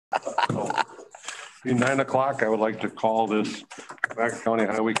At 9 o'clock, I would like to call this Waupaca County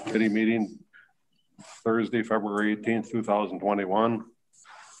Highway Committee meeting Thursday, February 18th, 2021.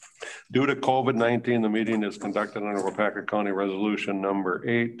 Due to COVID-19, the meeting is conducted under Waupaca County Resolution number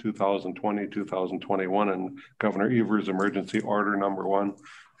 8, 2020-2021, and Governor Evers Emergency Order number 1.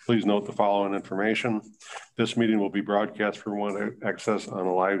 Please note the following information. This meeting will be broadcast for remote access on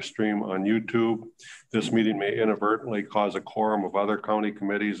a live stream on YouTube. This meeting may inadvertently cause a quorum of other county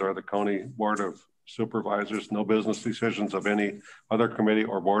committees or the County Board of Supervisors. No business decisions of any other committee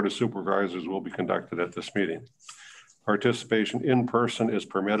or Board of Supervisors will be conducted at this meeting. Participation in person is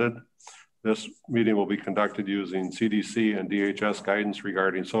permitted. This meeting will be conducted using CDC and DHS guidance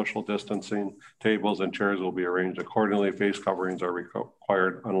regarding social distancing. Tables and chairs will be arranged accordingly. Face coverings are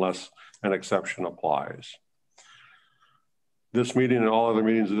required unless an exception applies. This meeting and all other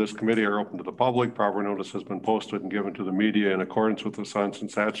meetings of this committee are open to the public. Proper notice has been posted and given to the media in accordance with the signs and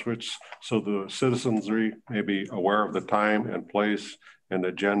statutes, so the citizenry may be aware of the time and place and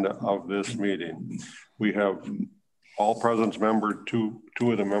agenda of this meeting. We have all presence membered. Two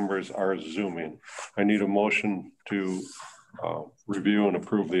of the members are Zooming. I need a motion to review and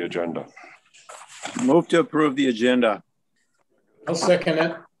approve the agenda. Move to approve the agenda. I'll second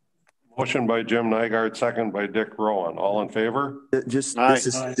it. Motion by Jim Nygaard, second by Dick Rowan. All in favor? This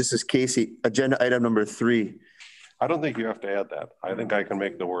is Casey. Agenda item number 3. I don't think you have to add that. I think I can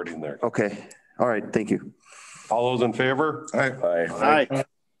make the wording there. Okay. All right. Thank you. All those in favor? Aye. Aye.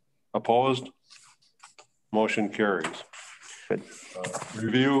 Opposed? Motion carries. Good.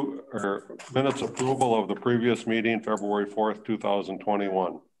 Review or minutes approval of the previous meeting, February 4th,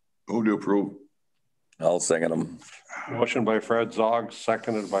 2021. Move to approve. I'll second them. Motion by Fred Zogg,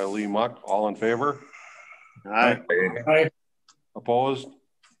 seconded by Lee Muck. All in favor? Aye. Aye. Opposed?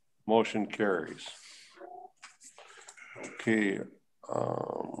 Motion carries. Okay.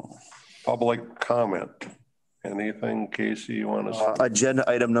 Public comment. Anything, Casey, you want to say? Agenda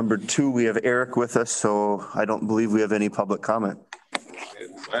item number 2, we have Eric with us, so I don't believe we have any public comment.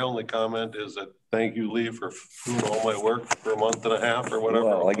 My only comment is that thank you, Lee, for doing all my work for a month and a half or whatever.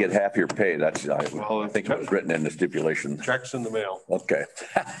 Well, I get half your pay. That's, I Well, think it was written in the stipulation. Checks in the mail. Okay.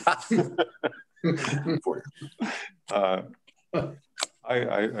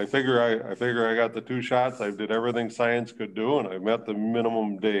 I figure I got the 2 shots. I did everything science could do, and I met the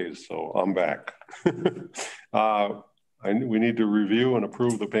minimum days, so I'm back. We need to review and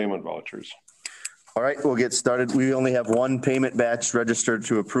approve the payment vouchers. All right, we'll get started. We only have 1 payment batch registered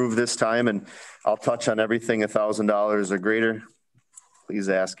to approve this time, and I'll touch on everything $1,000 or greater. Please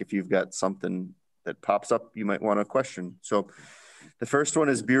ask if you've got something that pops up you might want to question. So the first one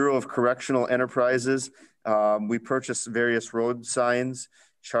is Bureau of Correctional Enterprises. We purchased various road signs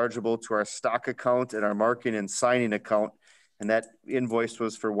chargeable to our stock account and our marking and signing account, and that invoice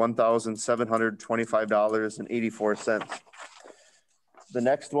was for $1,725.84. The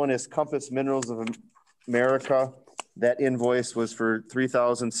next one is Compass Minerals of America. That invoice was for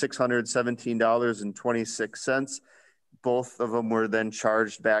 $3,617.26. Both of them were then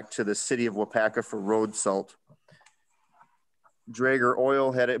charged back to the city of Waupaca for road salt. Draeger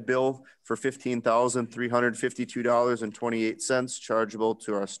Oil had a bill for $15,352.28 chargeable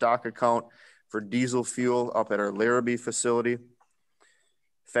to our stock account for diesel fuel up at our Larrabee facility.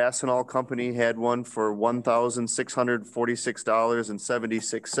 Fastenal Company had one for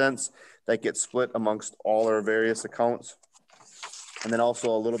 $1,646.76. That gets split amongst all our various accounts. And then also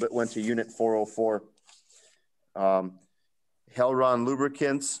a little bit went to Unit 404. Helron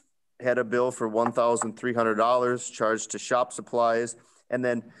Lubricants had a bill for $1,300 charged to shop supplies. And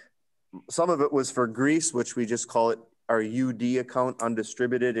then some of it was for grease, which we just call it our UD account,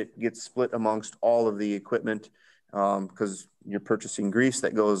 undistributed. It gets split amongst all of the equipment because you're purchasing grease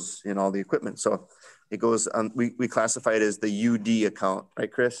that goes in all the equipment. So it goes on, we classify it as the UD account,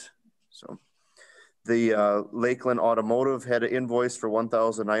 right, Chris? So the Lakeland Automotive had an invoice for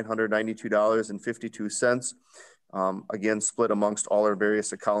 $1,992.52. Again, split amongst all our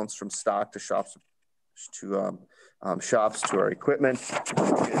various accounts from stock to shops to shops to our equipment.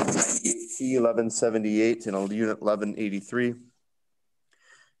 C1178 and Unit 1183.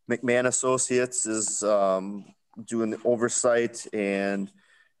 McMahon Associates is doing the oversight and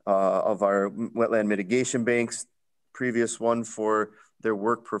of our wetland mitigation banks. Previous one for their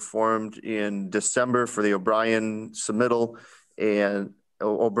work performed in December for the O'Brien submittal, and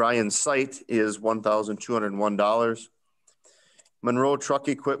O'Brien site is $1,201. Monroe Truck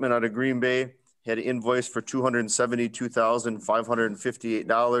Equipment out of Green Bay had an invoice for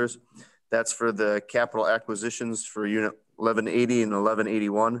 $272,558. That's for the capital acquisitions for Unit 1180 and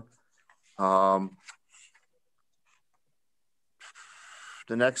 1181.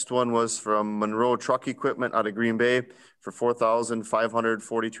 The next one was from Monroe Truck Equipment out of Green Bay for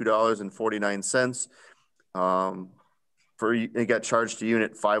 $4,542.49. It got charged to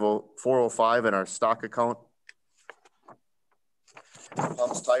unit 405 in our stock account.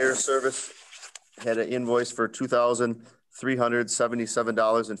 Pumps Tire Service had an invoice for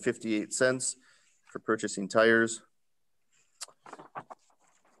 $2,377.58 for purchasing tires.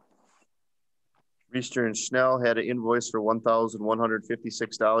 Reister and Schnell had an invoice for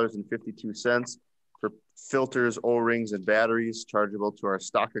 $1,156.52 for filters, O-rings, and batteries chargeable to our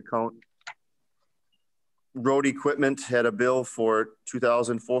stock account. Road Equipment had a bill for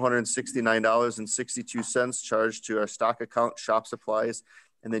 $2,469.62 charged to our stock account, shop supplies,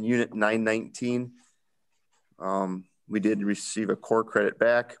 and then unit 919. We did receive a core credit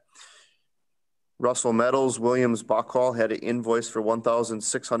back. Russell Metals, Williams Buckhall had an invoice for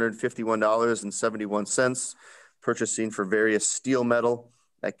 $1,651.71, purchasing for various steel metal.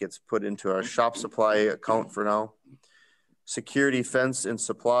 That gets put into our shop supply account for now. Security Fence and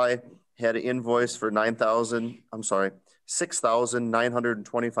Supply had an invoice for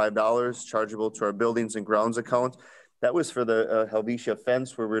 $6,925 chargeable to our buildings and grounds account. That was for the Helvetia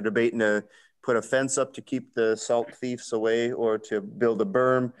fence, where we're debating to put a fence up to keep the salt thieves away or to build a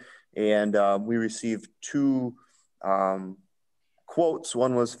berm. And we received two quotes.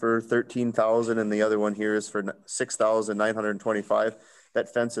 One was for $13,000 and the other one here is for $6,925.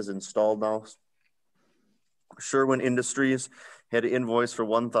 That fence is installed now. Sherwin Industries had an invoice for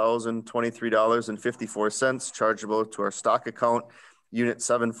 $1,023.54 chargeable to our stock account, unit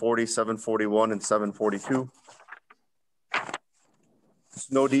 740, 741, and 742.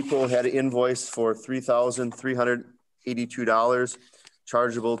 Snow Depot had an invoice for $3,382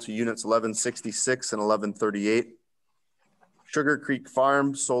 chargeable to units 1166 and 1138. Sugar Creek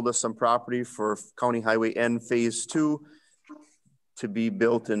Farm sold us some property for County Highway N Phase 2 to be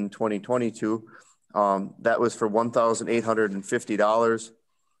built in 2022. That was for $1,850.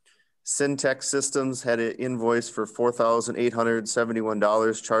 Syntec Systems had an invoice for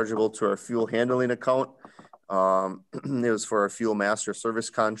 $4,871 chargeable to our fuel handling account. It was for our fuel master service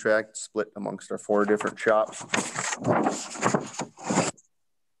contract split amongst our 4 different shops.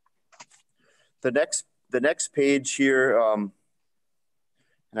 The next page here,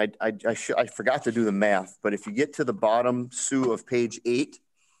 and I forgot to do the math, but if you get to the bottom, Sue, of page 8,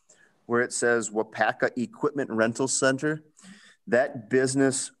 where it says Wapaka Equipment Rental Center, that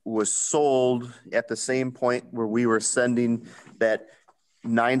business was sold at the same point where we were sending that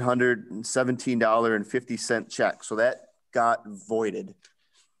 $917.50 check. So that got voided.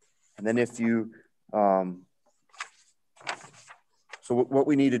 And then if you, so what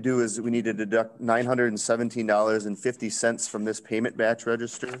we need to do is we need to deduct $917.50 from this payment batch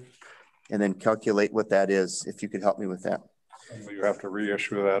register and then calculate what that is, if you could help me with that. You have to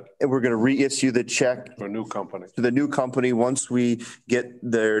reissue that. And we're going to reissue the check to a new company. To the new company once we get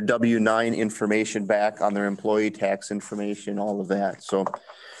their W-9 information back on their employee tax information, all of that. So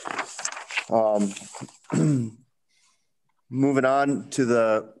moving on to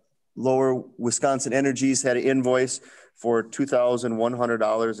the Lower Wisconsin Energies had an invoice for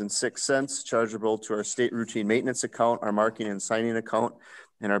 $2,100.06 chargeable to our state routine maintenance account, our marking and signing account,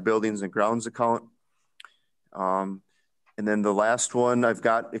 and our buildings and grounds account. And then the last one I've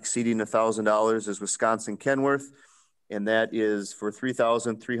got exceeding $1,000 is Wisconsin Kenworth, and that is for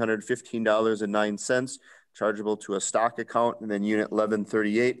 $3,315.09 chargeable to a stock account, and then unit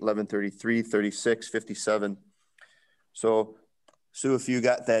 1138, 1133, 36, 57. So, Sue, if you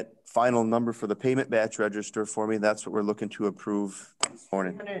got that final number for the payment batch register for me, that's what we're looking to approve this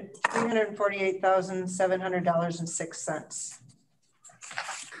morning. $348,700.06.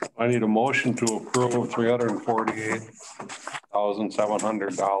 I need a motion to approve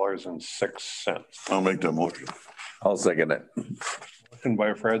 $348,700.06. I'll make that motion. I'll second it. Motion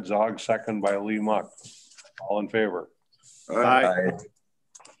by Fred Zog, second by Lee Muck. All in favor? Aye.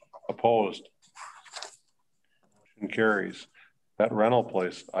 Opposed? Motion carries. That rental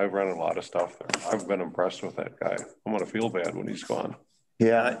place, I've rented a lot of stuff there. I've been impressed with that guy. I'm going to feel bad when he's gone.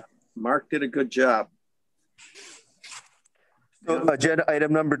 Yeah, Mark did a good job. So agenda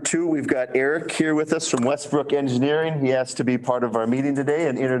item number 2, we've got Eric here with us from Westbrook Engineering. He has to be part of our meeting today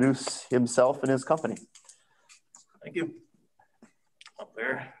and introduce himself and his company. Thank you. Up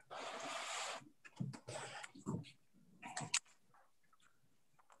there.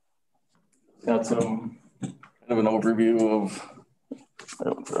 Got some kind of an overview of.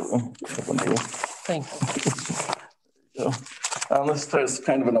 Thanks. So, this is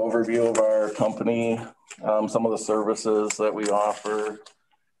kind of an overview of our company, some of the services that we offer.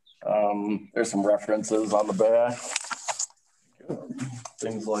 There's some references on the back.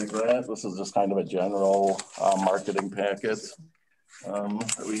 things like that. This is just kind of a general marketing packet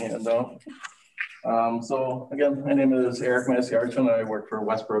that we hand out. So again, my name is Eric Masiarchuk. I work for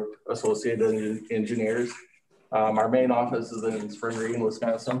Westbrook Associated Engineers. Our main office is in Spring Green,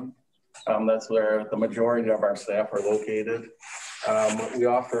 Wisconsin. That's where the majority of our staff are located. We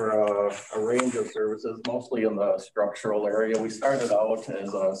offer a range of services, mostly in the structural area. We started out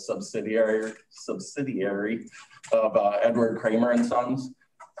as a subsidiary of Edward Kramer and Sons.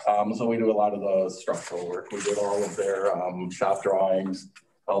 So we do a lot of the structural work. We did all of their shop drawings,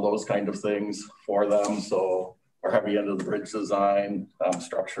 all those kind of things for them. So we're heavy into the bridge design,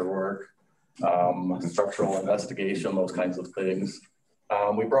 structure work, structural investigation, those kinds of things.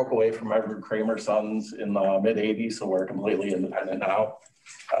 We broke away from Edward Kramer Sons in the mid-'80s, so we're completely independent now.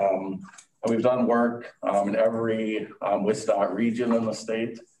 And we've done work in every WSDOT region in the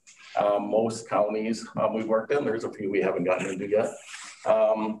state. Most counties we've worked in. There's a few we haven't gotten into yet.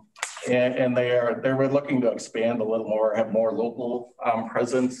 And they were looking to expand a little more, have more local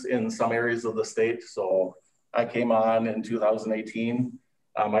presence in some areas of the state. So I came on in 2018.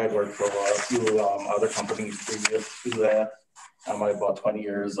 I had worked for a few other companies previous to that. I have about 20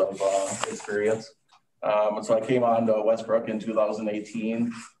 years of experience. And so I came on to Westbrook in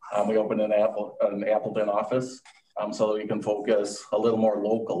 2018. We opened an Appleton office so that we can focus a little more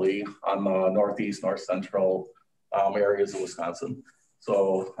locally on the northeast, north central areas of Wisconsin.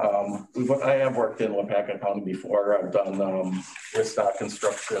 So I have worked in Wapaka County before. I've done WSDOT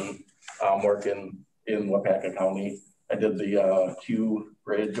construction work in Wapaka County. I did the Q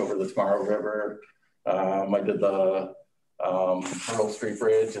Bridge over the Tomorrow River. I did the Pearl Street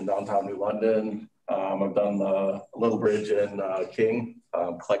Bridge in downtown New London. I've done the little bridge in King,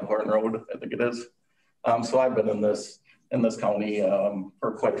 Cleghorn Road, I think it is. So I've been in this county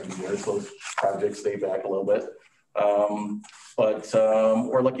for quite a few years. Those projects date back a little bit. But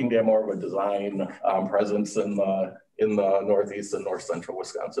we're looking to have more of a design presence in the northeast and north central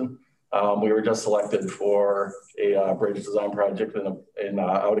Wisconsin. We were just selected for a bridge design project in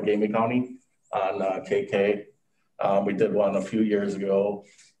Outagamie County on KK. We did one a few years ago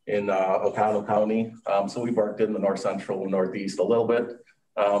in Oconto County. So we've worked in the north central and northeast a little bit.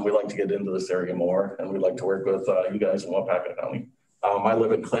 We like to get into this area more, and we like to work with you guys in Wapaka County. I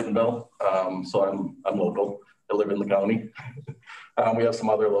live in Clintonville, so I'm local. I live in the county. We have some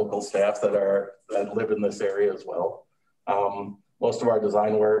other local staff that live in this area as well. Most of our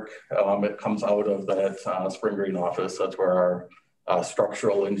design work, it comes out of that Spring Green office. That's where our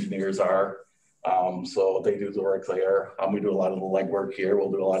structural engineers are. So they do the work there. We do a lot of the legwork here.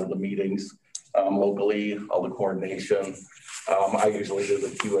 We'll do a lot of the meetings locally, all the coordination. I usually do the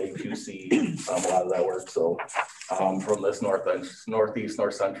QA, QC, a lot of that work. So from this northeast,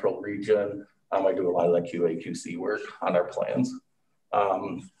 north central region, I do a lot of that QA, QC work on our plans.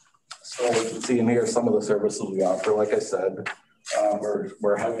 So you can see in here some of the services we offer. Like I said,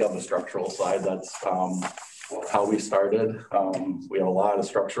 we're heavy on the structural side. That's how we started. We have a lot of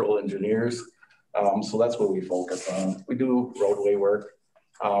structural engineers. So that's what we focus on. We do roadway work.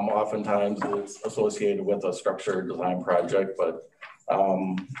 Oftentimes it's associated with a structure design project, but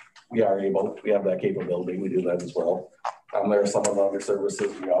we have that capability. We do that as well. There are some of the other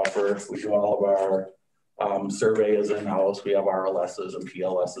services we offer. We do all of our surveys in-house. We have RLSs and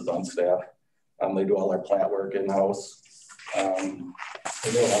PLSs on staff. They do all our plant work in-house.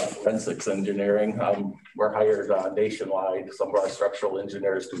 We do a lot of forensics engineering. We're hired nationwide. Some of our structural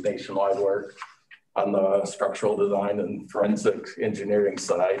engineers do nationwide work on the structural design and forensic engineering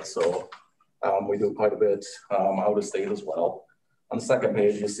side. So we do quite a bit out of state as well. On the second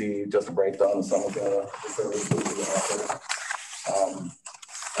page, you see just a breakdown of some of the services we offer.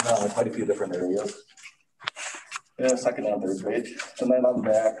 Quite a few different areas. Yeah, second and third page. And then on the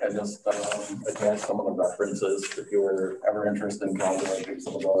back, I just attached some of the references. If you were ever interested in counting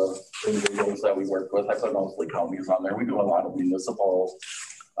some of the individuals that we work with, I put mostly counties on there. We do a lot of municipal,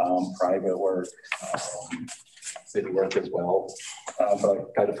 private work, city work as well. But I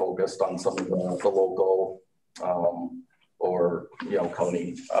kind of focused on some of the local or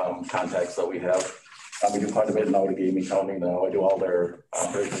county contacts that we have. We do quite a bit in Outagamie County now. I do all their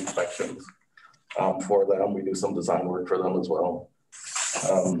bridge inspections for them. We do some design work for them as well.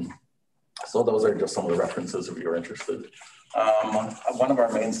 So those are just some of the references if you're interested. One of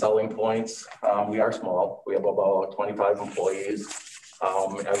our main selling points, we are small. We have about 25 employees.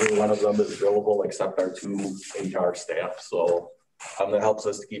 Every one of them is billable except our 2 HR staff. So that helps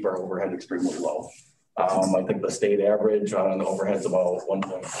us to keep our overhead extremely low. I think the state average on overhead is about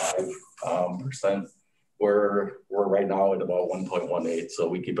 1.5%. We're right now at about 1.18, so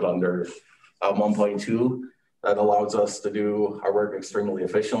we keep it under 1.2. that allows us to do our work extremely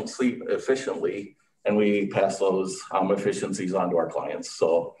efficiently, and we pass those efficiencies on to our clients.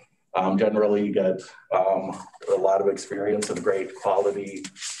 So generally you get a lot of experience and great quality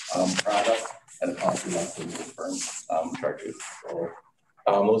product, and it costs you less than the firm charge you. So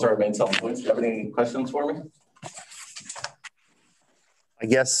those are our main selling points. Do you have any questions for me? I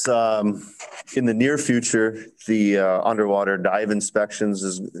guess in the near future, the underwater dive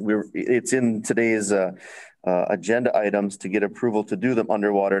inspections it's in today's agenda items to get approval to do them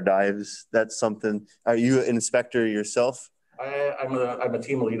underwater dives. That's something. Are you an inspector yourself? I'm a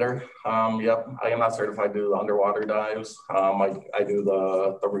team leader. Yep, I am not certified to do the underwater dives. I do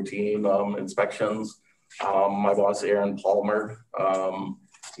the routine inspections. My boss, Aaron Palmer,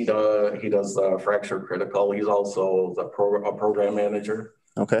 he does the fracture critical. He's also a program manager.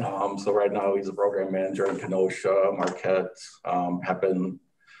 Okay. So right now he's a program manager in Kenosha, Marquette, Pepin,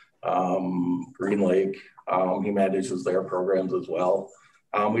 Green Lake. He manages their programs as well.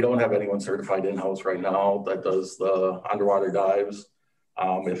 We don't have anyone certified in-house right now that does the underwater dives.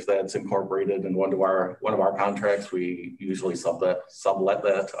 If that's incorporated in one of our contracts, we usually sublet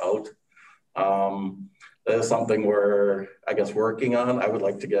that out. That is something we're, I guess, working on. I would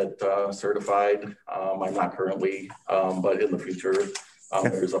like to get certified. I'm not currently, but in the future,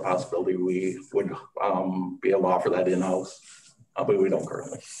 there's a possibility we would be able to offer that in-house, but we don't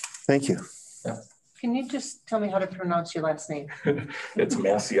currently. Thank you. Yeah. Can you just tell me how to pronounce your last name? It's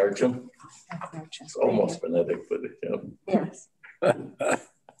Massey Archon. It's almost phonetic, but yeah. Yes.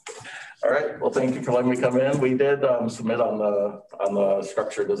 All right. Well, thank you for letting me come in. We did submit on the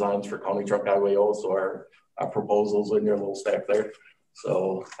structure designs for County Truck Highway O, so our proposals in your little stack there.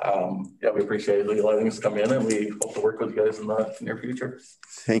 So yeah, we appreciate you letting us come in, and we hope to work with you guys in the near future.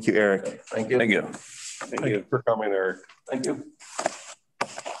 Thank you, Eric. Thank you. Thank you. Thank you for coming, Eric. Thank you.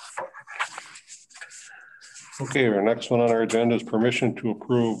 Okay, our next one on our agenda is permission to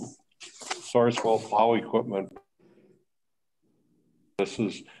approve Sourcewell plow equipment. This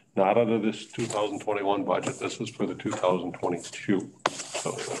is not out of this 2021 budget. This is for the 2022.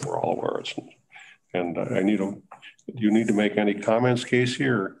 So we're all aware. And do you need to make any comments, Casey?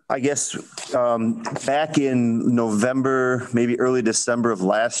 Or I guess back in November, maybe early December of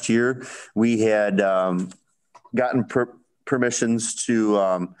last year, we had gotten permissions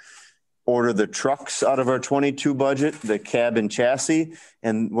to order the trucks out of our 22 budget, the cab and chassis.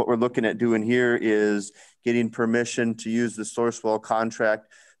 And what we're looking at doing here is getting permission to use the Sourcewell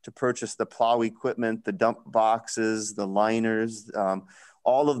contract to purchase the plow equipment, the dump boxes, the liners,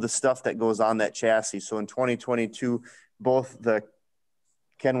 all of the stuff that goes on that chassis. So in 2022, both the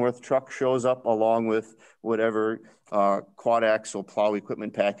Kenworth truck shows up along with whatever quad axle plow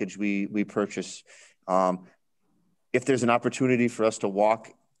equipment package we purchase. If there's an opportunity for us to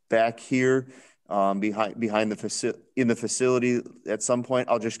walk back here behind the facility at some point,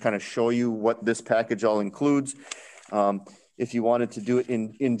 I'll just kind of show you what this package all includes. If you wanted to do it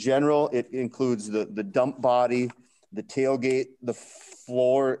in general, it includes the dump body, the tailgate, the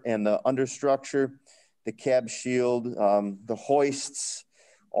floor and the understructure, the cab shield, the hoists,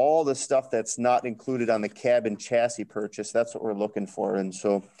 all the stuff that's not included on the cab and chassis purchase. That's what we're looking for. And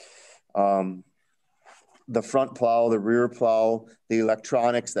so the front plow, the rear plow, the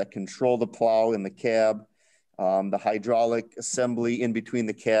electronics that control the plow in the cab, the hydraulic assembly in between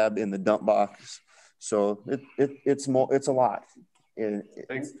the cab and the dump box. So it's a lot.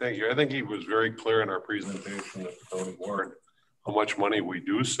 thank you. I think he was very clear in our presentation at the county board how much money we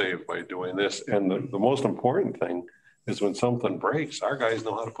do save by doing this. And the most important thing is when something breaks, our guys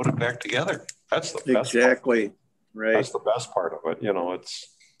know how to put it back together. That's the best exactly part. Right. That's the best part of it. You know, it's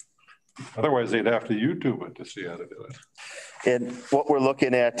otherwise they'd have to YouTube it to see how to do it. And what we're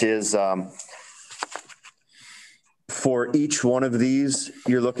looking at is for each one of these,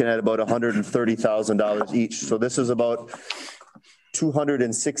 you're looking at about $130,000 each. So this is about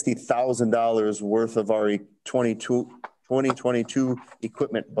 $260,000 worth of our 2022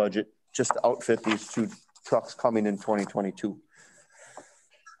 equipment budget just to outfit these two trucks coming in 2022.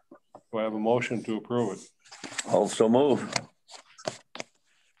 Do I have a motion to approve it? Also move.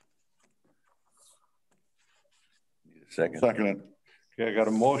 Second. Okay, I got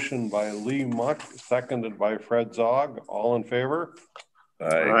a motion by Lee Muck, seconded by Fred Zog. All in favor?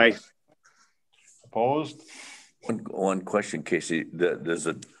 Aye. Opposed? One question, Casey. There's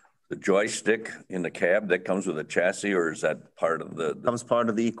the joystick in the cab that comes with a chassis, or is that part of the Comes part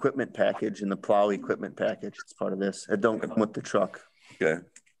of the equipment package and the plow equipment package. It's part of this. It don't come with the truck. Okay.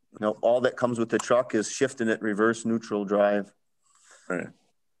 No, all that comes with the truck is shifting it reverse neutral drive. All right.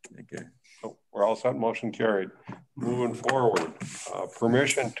 Okay. So we're all set. Motion carried. Moving forward,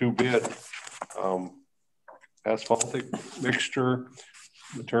 permission to bid asphaltic mixture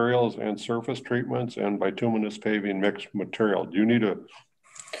materials and surface treatments, and bituminous paving mixed material. Do you need a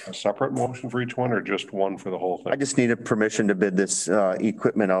separate motion for each one or just one for the whole thing? I just need a permission to bid this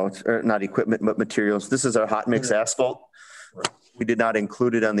equipment out, or not equipment, but materials. This is our hot mix asphalt. We did not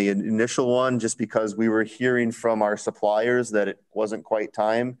include it on the initial one just because we were hearing from our suppliers that it wasn't quite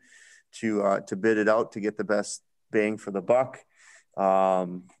time to bid it out to get the best bang for the buck.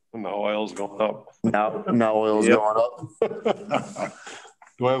 And the oil's going up. Now oil's going up.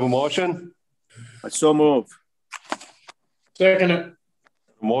 Do I have a motion? I so move. Second it.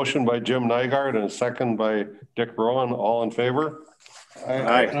 A motion by Jim Nygaard and a second by Dick Rowan. All in favor?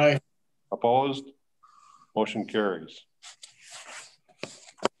 Aye. Aye. Opposed? Motion carries.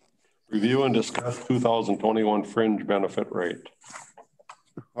 Review and discuss 2021 fringe benefit rate.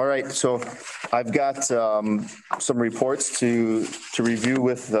 All right, so I've got some reports to review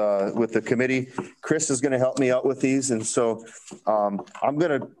with the committee. Chris is going to help me out with these, and so I'm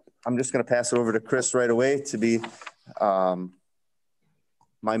just going to pass it over to Chris right away to be my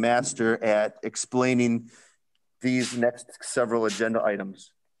master at explaining these next several agenda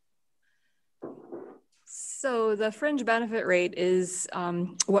items. So the fringe benefit rate is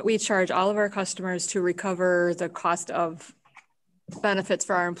what we charge all of our customers to recover the cost of benefits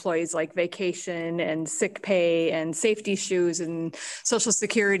for our employees, like vacation and sick pay and safety shoes and Social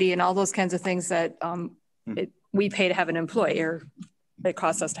Security and all those kinds of things that we pay to have an employee, or it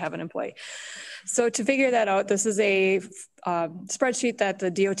costs us to have an employee. So to figure that out, this is a spreadsheet that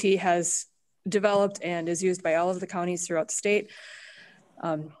the DOT has developed and is used by all of the counties throughout the state.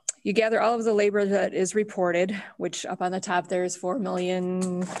 You gather all of the labor that is reported, which up on the top there is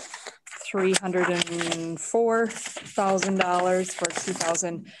 $4,304,000 for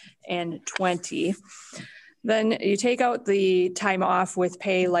 2020. Then you take out the time off with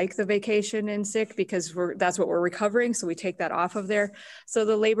pay, like the vacation and sick, because that's what we're recovering. So we take that off of there. So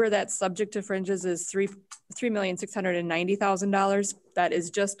the labor that's subject to fringes is $3,690,000. That is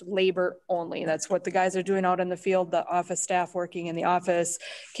just labor only. That's what the guys are doing out in the field, the office staff working in the office,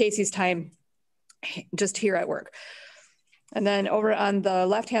 Casey's time just here at work. And then over on the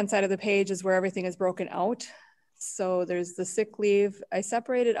left-hand side of the page is where everything is broken out. So there's the sick leave. I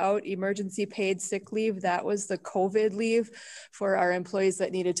separated out emergency paid sick leave. That was the COVID leave for our employees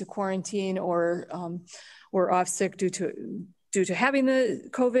that needed to quarantine or were off sick due to having the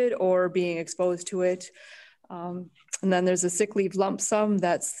COVID or being exposed to it. And then there's a sick leave lump sum.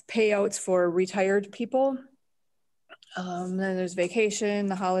 That's payouts for retired people. Then there's vacation,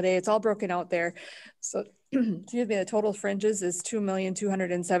 the holiday. It's all broken out there. So excuse me, the total fringes is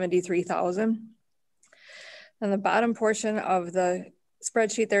 $2,273,000. And the bottom portion of the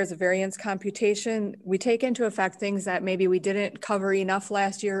spreadsheet, there's a variance computation. We take into effect things that maybe we didn't cover enough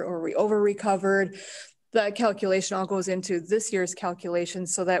last year or we over recovered. That calculation all goes into this year's calculation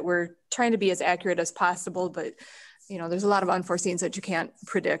so that we're trying to be as accurate as possible, but you know, there's a lot of unforeseens that you can't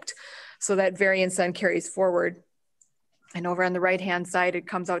predict. So that variance then carries forward. And over on the right-hand side, it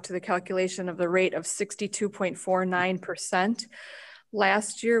comes out to the calculation of the rate of 62.49%.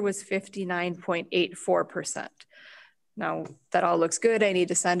 Last year was 59.84%. Now that all looks good. I need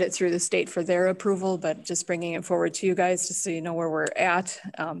to send it through the state for their approval, but just bringing it forward to you guys just so you know where we're at.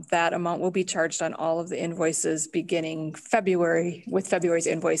 That amount will be charged on all of the invoices beginning February, with February's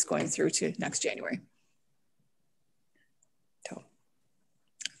invoice going through to next January. So,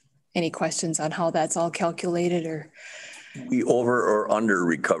 any questions on how that's all calculated, or? We over or under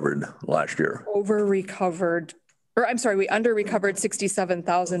recovered last year? Over recovered. Or I'm sorry, we under recovered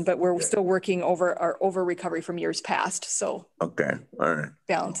 67,000, but we're still working over our over recovery from years past. So okay, all right,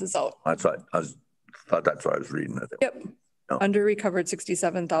 balances out. That's what I thought that's what I was reading. Yep, no. Under recovered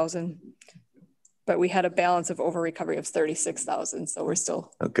 67,000, but we had a balance of over recovery of 36,000. So we're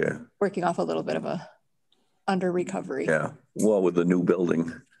still working off a little bit of a under recovery. Yeah, well, with the new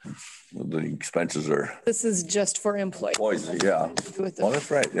building, the expenses are. This is just for employees. Yeah. Well, that's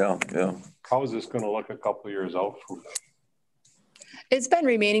right. Yeah. How is this going to look a couple of years out? It's been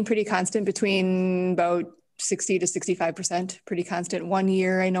remaining pretty constant between about 60 to 65%, pretty constant. 1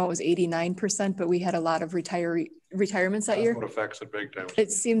 year, I know it was 89%, but we had a lot of retirements that year. What affects it big time?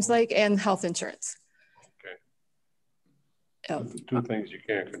 It seems like, and health insurance. Okay. Yep. Two things you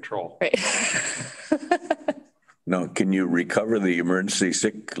can't control. Right. Now, can you recover the emergency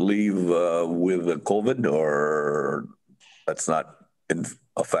sick leave with the COVID, or that's not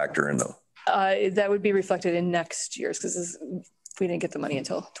a factor in the? That would be reflected in next year's, because we didn't get the money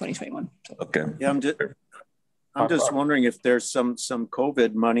until 2021. So. Okay. Yeah, I'm just wondering if there's some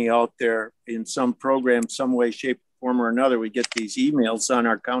COVID money out there in some program, some way, shape, form, or another. We get these emails on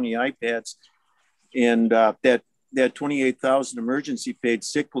our county iPads And that 28,000 emergency paid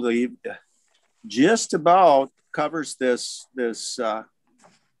sick leave just about covers this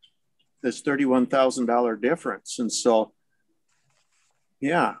 $31,000 difference. And so,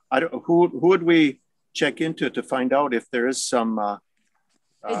 yeah, who would we check into to find out if there is some?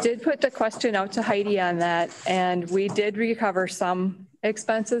 I did put the question out to Heidi on that, and we did recover some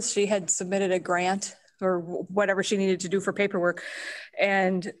expenses. She had submitted a grant or whatever she needed to do for paperwork.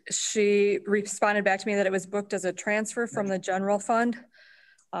 And she responded back to me that it was booked as a transfer from the general fund.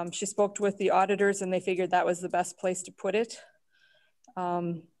 She spoke with the auditors and they figured that was the best place to put it.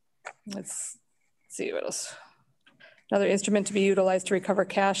 Let's see what else. Another instrument to be utilized to recover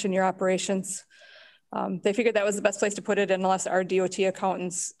cash in your operations. They figured that was the best place to put it, and unless our DOT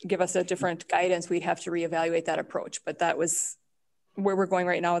accountants give us a different guidance, we'd have to reevaluate that approach. But that was where we're going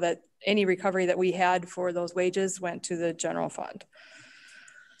right now, that any recovery that we had for those wages went to the general fund.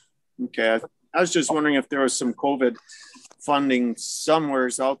 Okay, I was just wondering if there was some COVID funding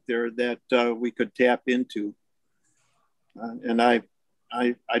somewheres out there that we could tap into. And I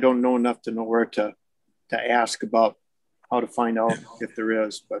don't know enough to know where to ask about how to find out if there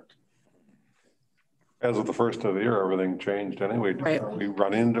is, but. As of the first of the year, everything changed anyway. Right. Are we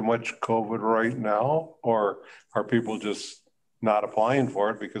running into much COVID right now, or are people just not applying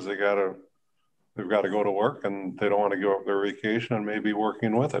for it because they've got to go to work and they don't want to give up their vacation and maybe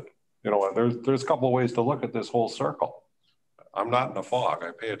working with it? You know, there's a couple of ways to look at this whole circle. I'm not in a fog.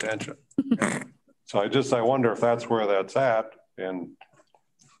 I pay attention. So I wonder if that's where that's at, and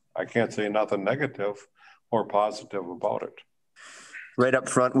I can't say nothing negative or positive about it. Right up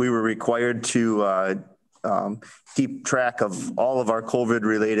front, we were required to keep track of all of our COVID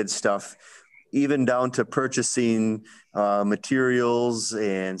related stuff, even down to purchasing materials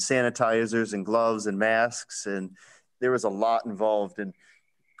and sanitizers and gloves and masks. And there was a lot involved. And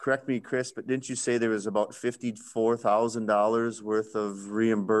correct me, Chris, but didn't you say there was about $54,000 worth of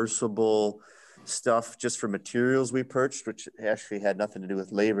reimbursable stuff just for materials we purchased, which actually had nothing to do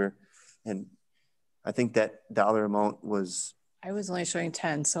with labor? And I think that dollar amount was... I was only showing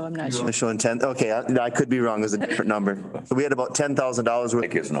 10, so I'm not sure. Only showing 10. Okay, I could be wrong. It was a different number. So we had about $10,000 worth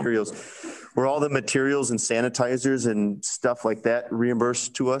of materials. Were all the materials and sanitizers and stuff like that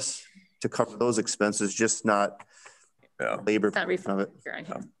reimbursed to us to cover those expenses, just not labor Not of it?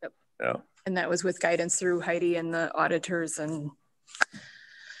 Yep. Yeah. And that was with guidance through Heidi and the auditors and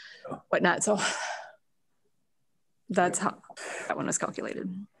whatnot. So that's how that one was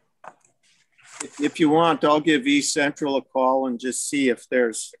calculated. If you want, I'll give East Central a call and just see if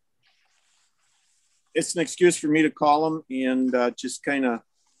there's, it's an excuse for me to call them and just kind of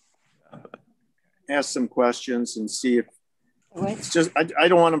ask some questions and see if, it's just, I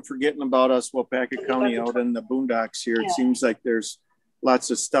don't want them forgetting about us, Waupaca County out in the boondocks here. It seems like there's lots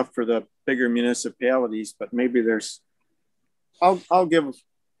of stuff for the bigger municipalities, but maybe there's, I'll give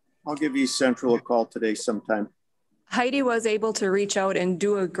East Central a call today sometime. Heidi was able to reach out and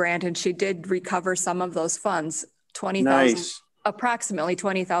do a grant, and she did recover some of those funds. 20,000, nice. Approximately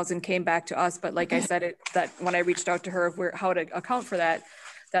 20,000 came back to us. But like I said, that when I reached out to her of how to account for that,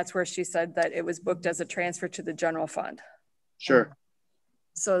 that's where she said that it was booked as a transfer to the general fund. Sure.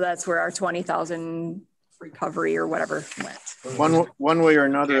 So that's where our 20,000 recovery or whatever went. One way or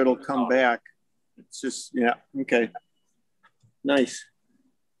another, it'll come back. It's just, yeah. Okay. Nice.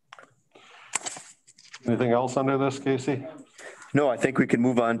 Anything else under this, Casey? No, I think we can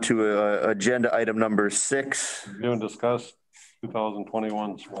move on to agenda item number 6. Review and discuss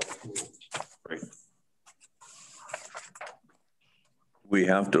 2021 SWAT. Great. We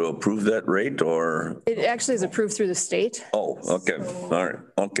have to approve that rate, or? It actually is approved through the state. Oh, okay. All right.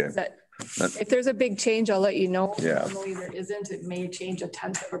 Okay. If there's a big change, I'll let you know. Yeah. Normally there isn't. It may change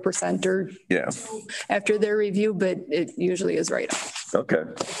 0.1% or Yeah. after their review, but it usually is right on. Okay.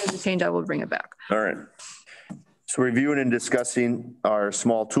 If there's a change, I will bring it back. All right. So reviewing and discussing our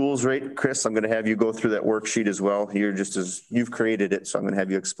small tools rate. Chris, I'm going to have you go through that worksheet as well. You're just as you've created it, so I'm going to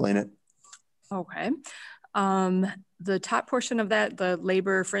have you explain it. Okay. The top portion of that, the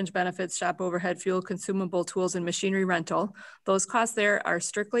labor, fringe benefits, shop overhead, fuel, consumable tools, and machinery rental, those costs there are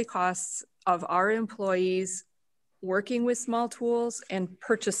strictly costs of our employees working with small tools and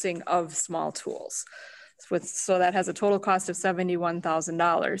purchasing of small tools. So that has a total cost of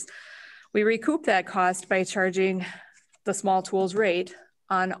 $71,000. We recoup that cost by charging the small tools rate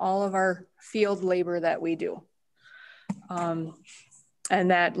on all of our field labor that we do.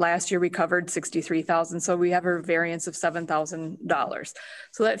 And that last year we covered $63,000. So we have a variance of $7,000.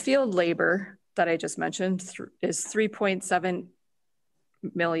 So that field labor that I just mentioned is $3.7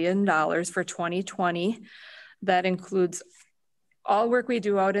 million for 2020. That includes all work we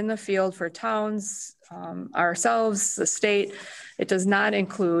do out in the field for towns, ourselves, the state, it does not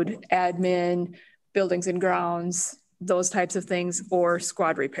include admin, buildings and grounds, those types of things, or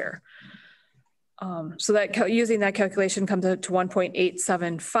squad repair. So that using that calculation comes out to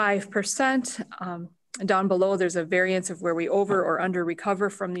 1.875%. Down below, there's a variance of where we over or under recover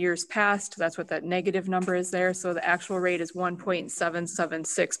from the years past. That's what that negative number is there. So the actual rate is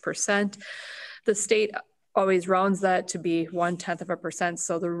 1.776%. The state always rounds that to be 0.1%.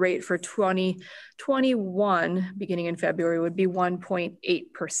 So the rate for 2021, beginning in February, would be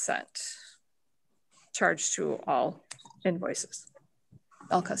 1.8% charged to all invoices,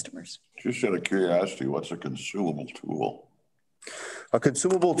 all customers. Just out of curiosity, what's a consumable tool? A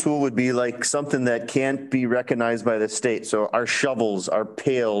consumable tool would be like something that can't be recognized by the state. So our shovels, our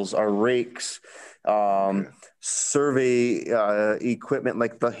pails, our rakes, survey equipment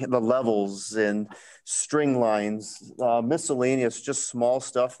like the levels and string lines, miscellaneous, just small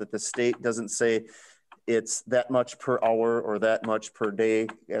stuff that the state doesn't say it's that much per hour or that much per day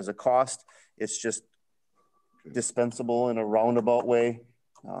as a cost. It's just dispensable in a roundabout way.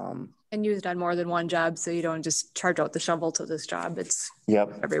 And used on more than one job, so you don't just charge out the shovel to this job. It's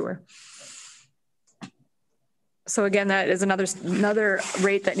everywhere. So again, that is another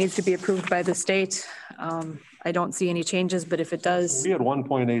rate that needs to be approved by the state. I don't see any changes, but if it does. We had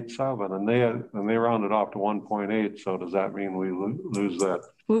 1.87 and they rounded off to 1.8. So does that mean we lose that?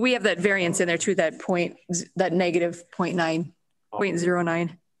 Well, we have that variance in there too, that negative 0.9,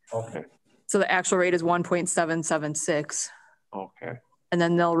 0.09. Okay. So the actual rate is 1.776. Okay. And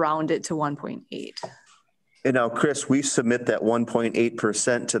then they'll round it to 1.8. And now, Chris, we submit that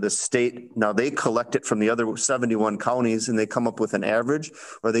 1.8% to the state. Now they collect it from the other 71 counties and they come up with an average,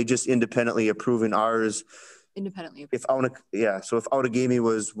 or are they just independently approving ours? Independently. If so if Outagamie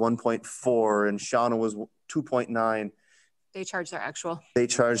was 1.4 and Shauna was 2.9. They charge their actual. They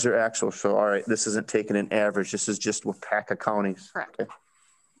charge their actual. So, all right, this isn't taking an average. This is just with PACA counties. Correct. Okay.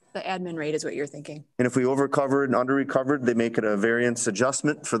 The admin rate is what you're thinking. And if we over covered and under recovered, they make it a variance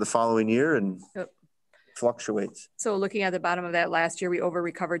adjustment for the following year and fluctuates. So looking at the bottom of that, last year we over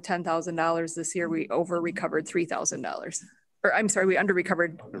recovered $10,000. This year we over recovered $3,000. Or I'm sorry, we under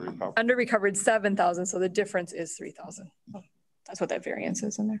recovered 7,000. So the difference is 3,000. That's what that variance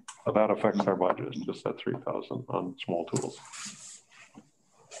is in there. So that affects our budget. It's just that 3,000 on small tools.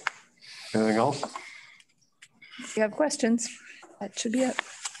 Anything else? If you have questions, that should be it.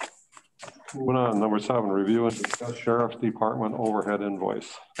 Moving on, number 7, review and discuss Sheriff's Department overhead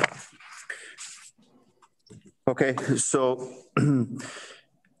invoice. Okay, so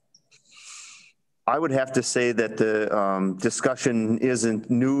I would have to say that the discussion isn't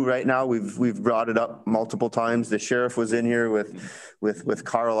new right now. We've brought it up multiple times. The sheriff was in here with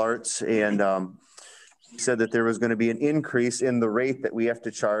Carl Arts and said that there was going to be an increase in the rate that we have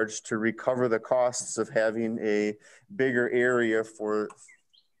to charge to recover the costs of having a bigger area for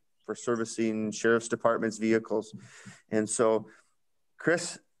servicing sheriff's department's vehicles. And so,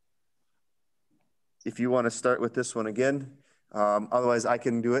 Chris, if you want to start with this one again, otherwise I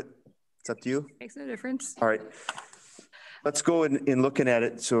can do it. It's up to you. Makes no difference. All right. Let's go in looking at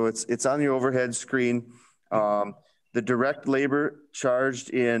it. So it's on the overhead screen. The direct labor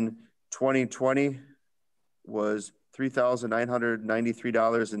charged in 2020 was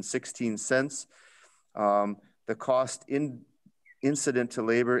 $3,993.16. The cost incident to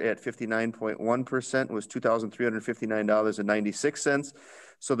labor at 59.1% was $2,359.96.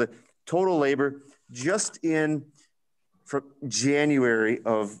 So the total labor just from January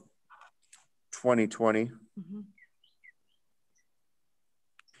of 2020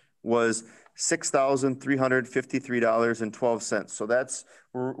 was $6,353.12. So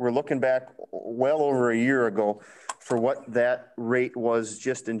we're looking back well over a year ago for what that rate was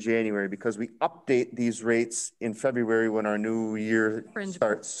just in January, because we update these rates in February when our new year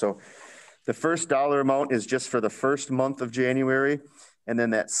starts. So the first dollar amount is just for the first month of January. And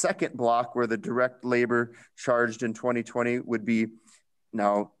then that second block where the direct labor charged in 2020 would be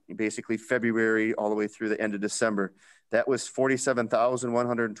now basically February all the way through the end of December. That was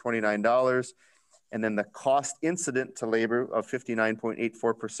 $47,129. And then the cost incident to labor of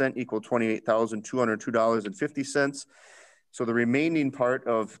 59.84% equal $28,202.50. So the remaining part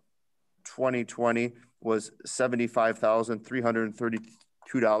of 2020 was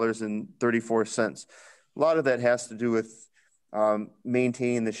 $75,332.34. A lot of that has to do with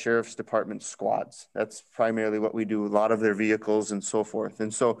maintaining the sheriff's department squads. That's primarily what we do, a lot of their vehicles and so forth.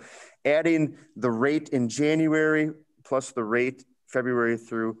 And so adding the rate in January plus the rate February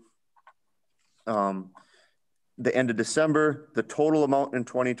through the end of December, the total amount in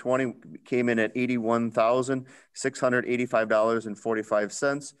 2020 came in at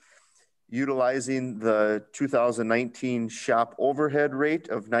 $81,685.45. Utilizing the 2019 shop overhead rate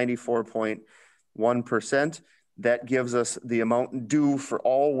of 94.1%, that gives us the amount due for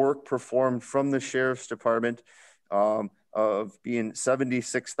all work performed from the Sheriff's Department of being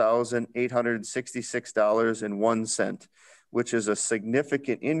 $76,866.01, which is a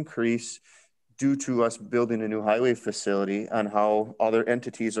significant increase due to us building a new highway facility, on how other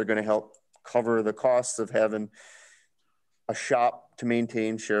entities are going to help cover the costs of having a shop to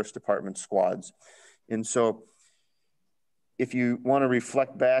maintain Sheriff's Department squads. And so if you want to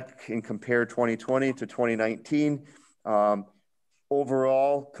reflect back and compare 2020 to 2019,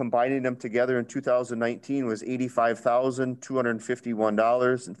 overall, combining them together in 2019 was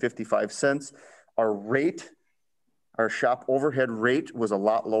 $85,251.55. Our shop overhead rate was a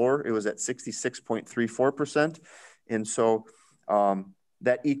lot lower. It was at 66.34%. And so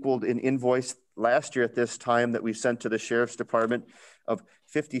that equaled an invoice last year at this time that we sent to the Sheriff's Department of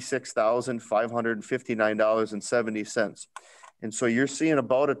 $56,559.70. And so you're seeing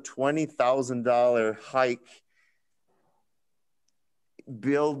about a $20,000 hike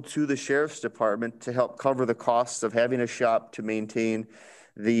billed to the Sheriff's Department to help cover the costs of having a shop to maintain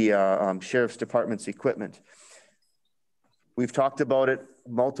the Sheriff's Department's equipment. We've talked about it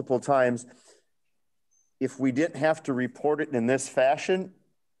multiple times. If we didn't have to report it in this fashion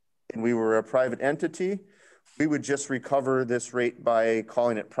and we were a private entity, we would just recover this rate by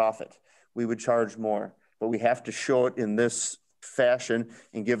calling it profit. We would charge more, but we have to show it in this fashion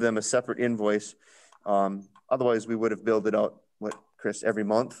and give them a separate invoice. Otherwise, we would have billed it out, Chris, every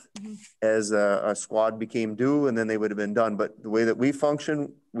month as a squad became due, and then they would have been done. But the way that we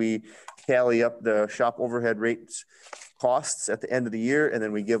function, we tally up the shop overhead rates costs at the end of the year, and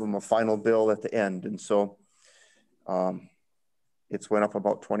then we give them a final bill at the end. And so it's went up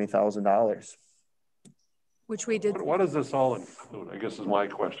about $20,000. Which we did. What does this all include? I guess is my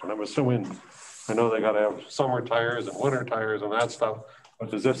question. I'm assuming, I know they got to have summer tires and winter tires and that stuff, but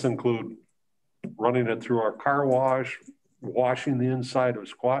does this include running it through our car wash, washing the inside of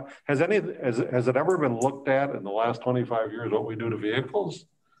squad? Has it ever been looked at in the last 25 years what we do to vehicles?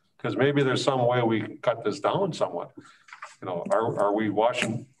 Because maybe there's some way we can cut this down somewhat. You know, are we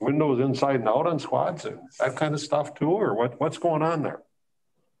washing windows inside and out on squads and that kind of stuff too, or what's going on there?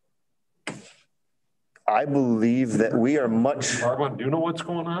 I believe that we are much. Marvin, do you know what's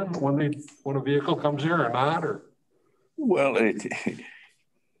going on when a vehicle comes here or not? Or well, it's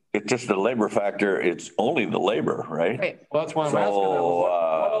just the labor factor. It's only the labor, right? Right. Well, that's why I'm asking. What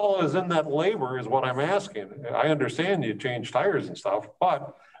all is in that labor is what I'm asking. I understand you change tires and stuff,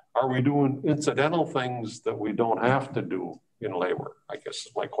 but are we doing incidental things that we don't have to do in labor? I guess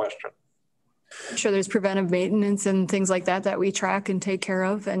is my question. I'm sure there's preventive maintenance and things like that we track and take care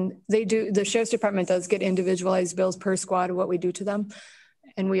of. And they do, the Sheriff's Department does get individualized bills per squad of what we do to them.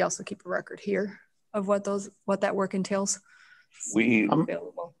 And we also keep a record here of what that work entails.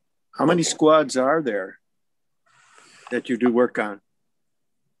 How many squads are there that you do work on?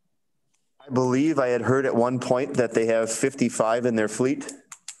 I believe I had heard at one point that they have 55 in their fleet.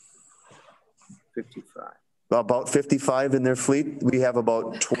 55. About 55 in their fleet. We have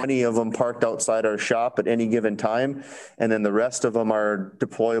about 20 of them parked outside our shop at any given time. And then the rest of them are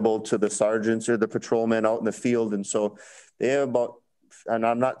deployable to the sergeants or the patrolmen out in the field. And so they have about, and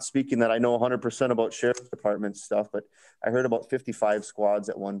I'm not speaking that I know 100% about Sheriff's Department stuff, but I heard about 55 squads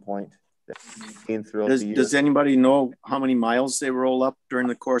at one point that came throughout the year. Does anybody know how many miles they roll up during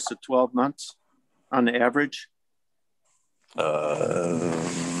the course of 12 months on the average?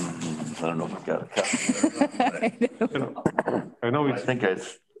 I don't know if I got a copy. I think I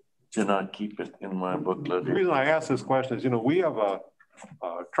did not keep it in my booklet. The reason I ask this question is, we have a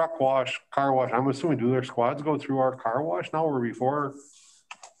truck wash, car wash. I'm assuming, do their squads go through our car wash now, or before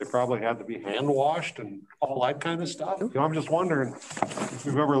they probably had to be hand washed and all that kind of stuff? I'm just wondering if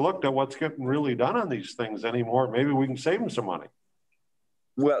we've ever looked at what's getting really done on these things anymore. Maybe we can save them some money.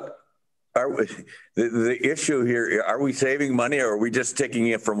 Well, the issue here, are we saving money, or are we just taking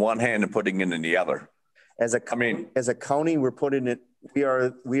it from one hand and putting it in the other? As a county, we're putting it, we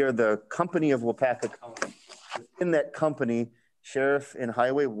are the company of Waupaca County. In that company, Sheriff and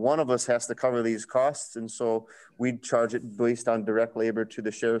Highway, one of us has to cover these costs. And so we charge it based on direct labor to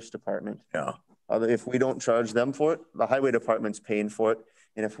the Sheriff's Department. Yeah. If we don't charge them for it, the Highway Department's paying for it.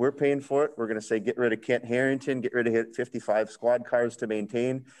 And if we're paying for it, we're going to say, get rid of Kent Harrington, get rid of 55 squad cars to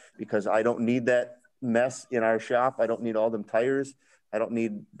maintain, because I don't need that mess in our shop. I don't need all them tires. I don't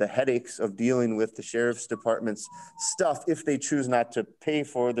need the headaches of dealing with the Sheriff's Department's stuff if they choose not to pay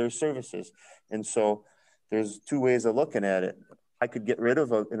for their services. And so there's two ways of looking at it. I could get rid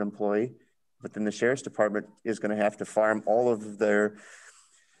of an employee, but then the sheriff's department is going to have to farm all of their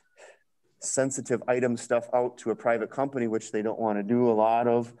sensitive item stuff out to a private company, which they don't want to do a lot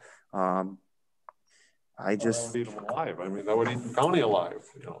of. I just eat them alive. I mean, that would eat the county alive,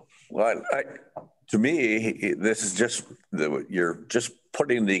 you know. Well, to me, this is just, you're just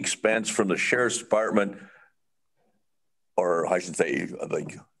putting the expense from the sheriff's department, or I should say,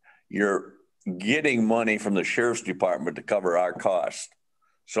 like, you're getting money from the sheriff's department to cover our costs.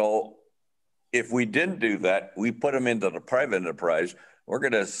 So if we didn't do that, we put them into the private enterprise, we're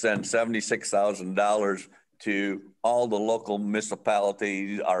going to send $76,000 to all the local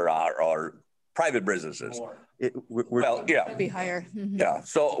municipalities or private businesses. Well, yeah. It'd be higher. Mm-hmm. Yeah.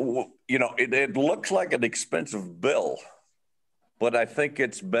 So, you know, it looks like an expensive bill, but I think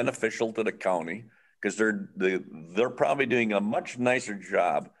it's beneficial to the county because they're probably doing a much nicer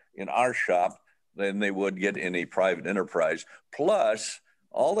job in our shop than they would get in a private enterprise. Plus,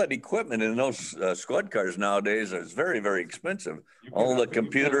 all that equipment in those squad cars nowadays is very, very expensive. All the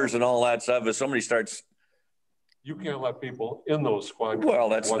computers and all that stuff. If somebody starts, you can't let people in those squad cars. Well,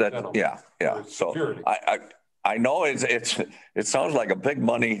 that's yeah. So I know it sounds like a big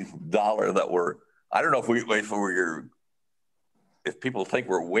money dollar that I don't know if people think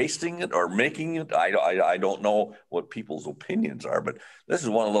we're wasting it or making it. I don't know what people's opinions are, but this is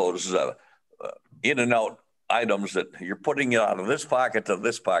one of those in and out items that you're putting it out of this pocket to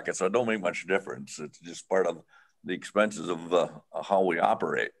this pocket, so it don't make much difference. It's just part of the expenses of how we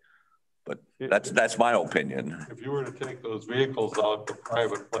operate. But that's my opinion. If you were to take those vehicles out to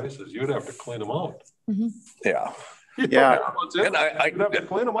private places, you'd have to clean them out. Mm-hmm. Yeah. Yeah. And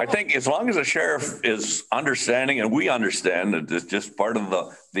I think as long as the sheriff is understanding and we understand that it's just part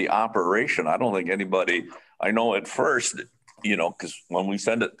of the operation, I don't think anybody, I know at first, you know, because when we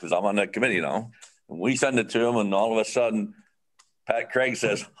send it, because I'm on that committee now, and we send it to him and all of a sudden Pat Craig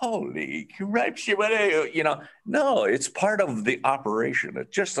says, holy cripes, you know, no, it's part of the operation.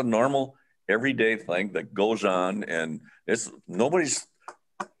 It's just a normal everyday thing that goes on, and nobody's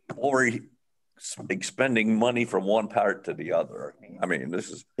expending money from one part to the other. I mean,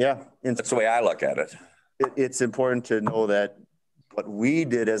 that's the way I look at it. It's important to know that what we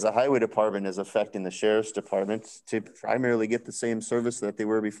did as a highway department is affecting the sheriff's department to primarily get the same service that they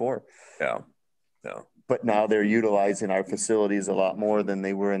were before. Yeah. But now they're utilizing our facilities a lot more than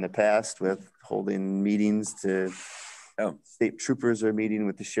they were in the past with holding meetings state troopers are meeting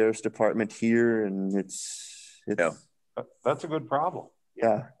with the sheriff's department here, and it's that's a good problem.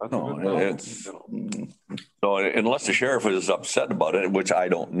 Yeah. So unless the sheriff is upset about it, which I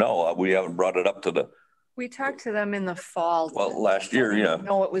don't know, we haven't brought it up to We talked to them in the fall. Well, last year, yeah.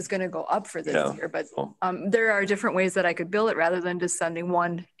 No, it was going to go up for this year, but there are different ways that I could bill it rather than just sending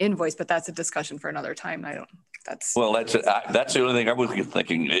one invoice, but that's a discussion for another time. That's the only thing I was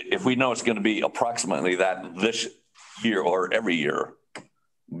thinking. If we know it's going to be approximately that this year or every year,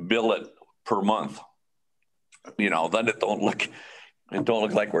 bill it per month, you know, then it don't look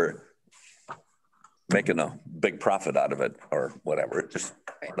like we're making a big profit out of it or whatever. It's just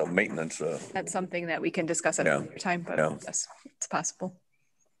maintenance. That's something that we can discuss at another time, but yes, it's possible.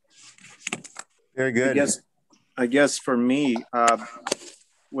 Very good. I guess for me,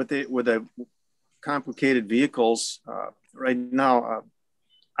 with the complicated vehicles right now,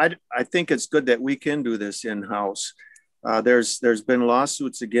 I think it's good that we can do this in-house. There's been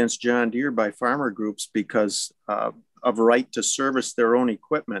lawsuits against John Deere by farmer groups because of right to service their own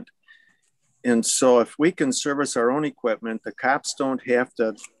equipment. And so if we can service our own equipment, the cops don't have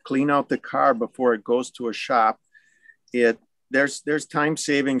to clean out the car before it goes to a shop. There's time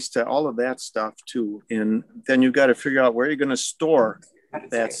savings to all of that stuff too. And then you've got to figure out where you're going to store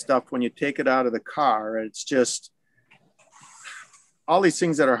that stuff when you take it out of the car. It's just all these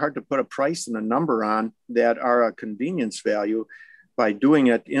things that are hard to put a price and a number on that are a convenience value by doing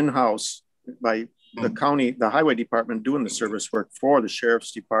it in-house, by the county, the highway department doing the service work for the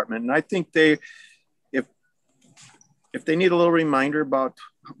sheriff's department. And I think if they need a little reminder about,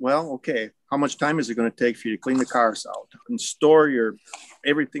 well, okay, how much time is it going to take for you to clean the cars out and store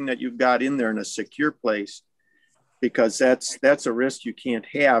everything that you've got in there in a secure place, because that's a risk you can't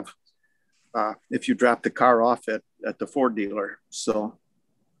have if you drop the car off at the Ford dealer. So,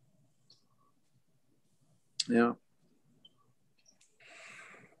 yeah.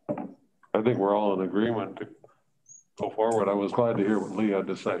 I think we're all in agreement to go forward. I was glad to hear what Lee had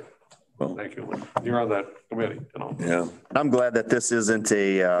to say. Well, thank you, Lee. You're on that committee, you know. Yeah. I'm glad that this isn't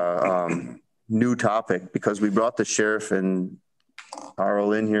a new topic, because we brought the sheriff and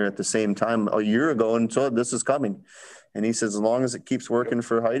Carl in here at the same time a year ago and so this is coming. And he says, as long as it keeps working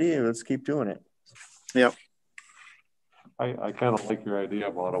for Heidi, let's keep doing it. Yep. I kind of like your idea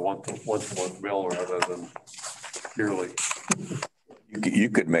about a once a month bill rather than yearly. You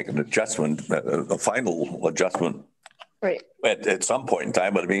could make an adjustment, a final adjustment Right. at some point in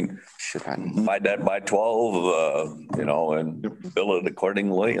time, but I mean, divide that by 12, you know, and bill it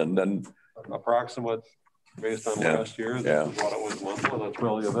accordingly, and then Approximate based on last year. This is what it was monthly. That's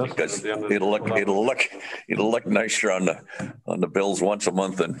really this. because it'll look nicer on the bills once a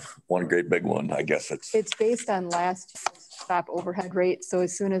month than one great big one. I guess It's based on last year's shop overhead rate. So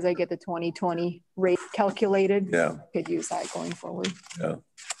as soon as I get the 2020 rate calculated, I could use that going forward. Yeah.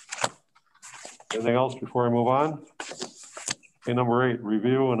 Anything else before I move on? Okay, number 8,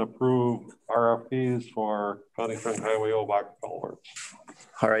 review and approve RFPs for County Frontage Highway O box culverts.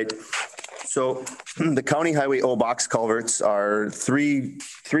 All right. So the County Highway O box culverts are three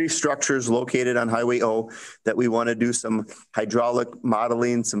structures located on Highway O that we want to do some hydraulic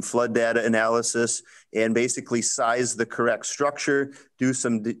modeling, some flood data analysis, and basically size the correct structure, do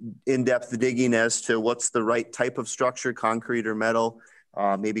some in-depth digging as to what's the right type of structure, concrete or metal,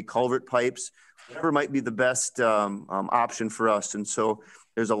 maybe culvert pipes, whatever might be the best option for us. And so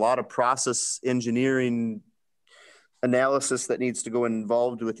there's a lot of process engineering analysis that needs to go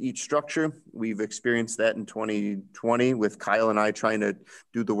involved with each structure. We've experienced that in 2020 with Kyle and I trying to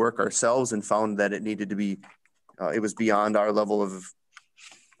do the work ourselves and found that it needed to be, it was beyond our level of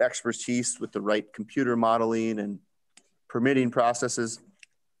expertise with the right computer modeling and permitting processes.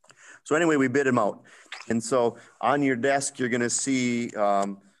 So anyway, we bid them out. And so on your desk, you're going to see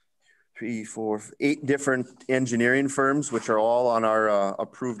 3, 4, 8 different engineering firms, which are all on our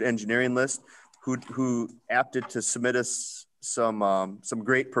approved engineering list, who opted to submit us some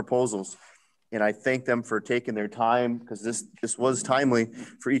great proposals. And I thank them for taking their time, because this was timely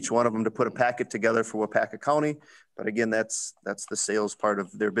for each one of them to put a packet together for Waupaca County. But again, that's the sales part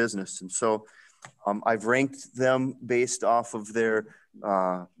of their business. And so I've ranked them based off of their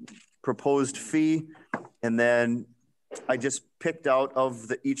proposed fee. And then I just picked out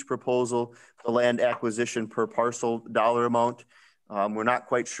of each proposal, the land acquisition per parcel dollar amount. We're not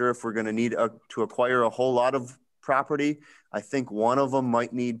quite sure if we're going to need to acquire a whole lot of property. I think one of them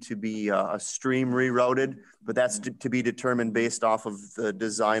might need to be a stream rerouted, but that's to be determined based off of the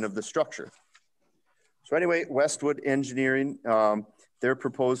design of the structure. So anyway, Westwood Engineering, their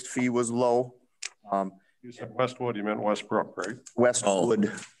proposed fee was low. You said Westwood, you meant Westbrook, right?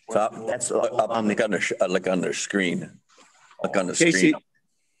 Westwood. That's up on the screen. Look on the Casey, screen.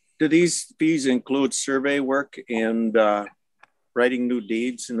 do these fees include survey work and writing new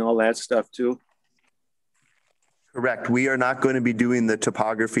deeds and all that stuff too? Correct. We are not going to be doing the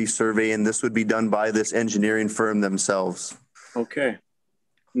topography survey, and this would be done by this engineering firm themselves. Okay.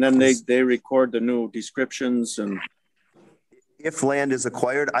 And then they record the new descriptions and... If land is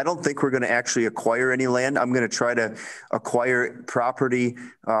acquired, I don't think we're going to actually acquire any land. I'm going to try to acquire property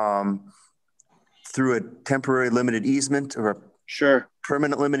through a temporary limited easement or a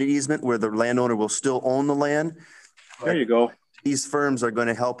permanent limited easement where the landowner will still own the land. There you go. These firms are going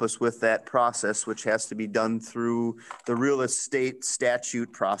to help us with that process, which has to be done through the real estate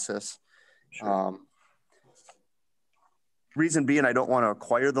statute process. Reason being, I don't want to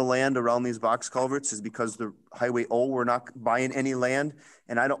acquire the land around these box culverts is because the Highway O, we're not buying any land.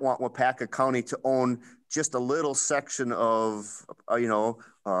 And I don't want Waupaca County to own just a little section of,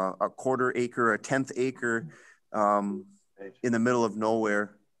 a quarter acre, a 10th acre in the middle of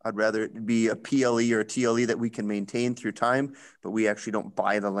nowhere. I'd rather it be a PLE or a TLE that we can maintain through time, but we actually don't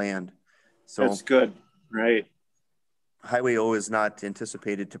buy the land. So that's good, right? Highway O is not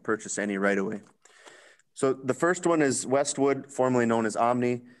anticipated to purchase any right away. So the first one is Westwood, formerly known as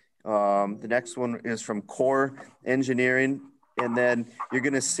Omni. The next one is from Core Engineering. And then you're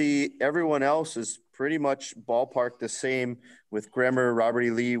going to see everyone else is pretty much ballpark the same with Bremer, Robert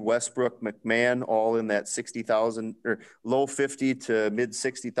E. Lee, Westbrook, McMahon, all in that 60,000 or low 50 to mid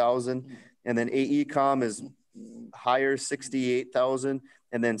 60,000. And then AECom is higher 68,000.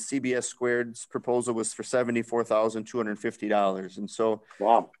 And then CBS Squared's proposal was for $74,250. And so,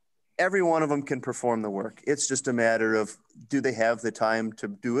 wow. Every one of them can perform the work. It's just a matter of, do they have the time to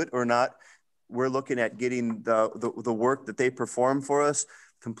do it or not? We're looking at getting the work that they perform for us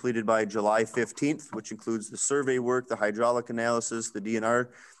completed by July 15th, which includes the survey work, the hydraulic analysis, the DNR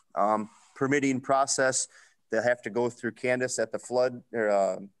permitting process. They'll have to go through Candace at the flood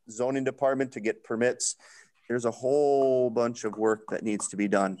or zoning department to get permits. There's a whole bunch of work that needs to be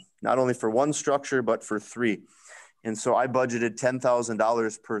done, not only for one structure, but for 3. And so I budgeted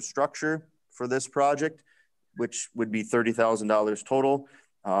 $10,000 per structure for this project, which would be $30,000 total.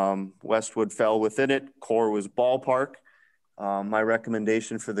 Westwood fell within it. Core was ballpark. My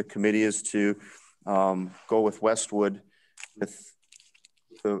recommendation for the committee is to go with Westwood with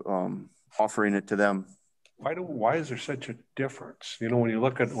the, offering it to them. Why is there such a difference? You know, when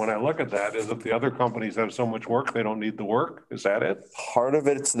I look at that, is if the other companies have so much work, they don't need the work? Is that it? Part of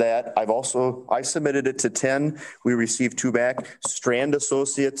it's that I submitted it to 10. We received 2 back. Strand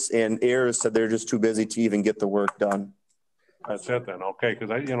Associates and Ayers said they're just too busy to even get the work done. That's it then. Okay.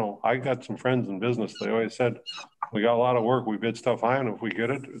 Cause I got some friends in business. They always said, we got a lot of work. We bid stuff high and if we get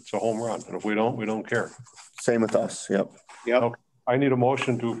it, it's a home run. And if we don't care. Same with us. Yep. Yep. I need a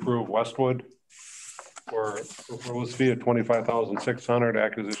motion to approve Westwood for proposed fee of $25,600,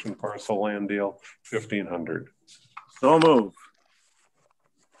 acquisition parcel land deal $1,500. So move.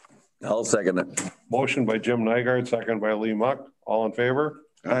 I'll second it. Motion by Jim Nygaard, second by Lee Muck. All in favor?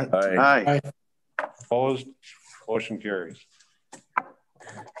 Aye. Opposed? Motion carries.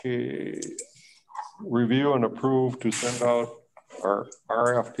 Okay. Review and approve to send out our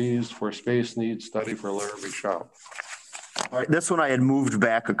RFPs for space needs study for Larrabee Shop. All right, this one I had moved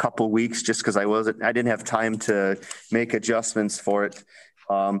back a couple weeks just because I didn't have time to make adjustments for it.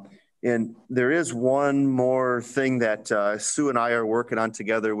 And there is one more thing that Sue and I are working on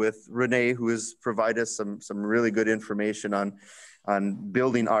together with Renee, who has provided us some really good information on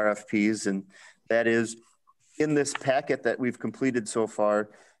building RFPs. And that is in this packet that we've completed so far,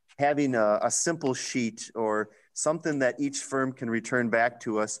 having a simple sheet or something that each firm can return back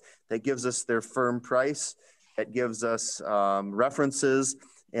to us that gives us their firm price, that gives us references,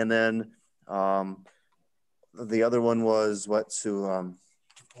 and then the other one was what, Sue?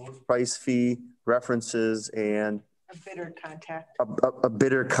 Price, fee, references, and A bidder contact. a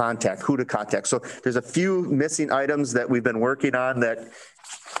bidder contact, who to contact. So there's a few missing items that we've been working on that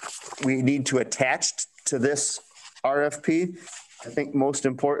we need to attach to this RFP. I think most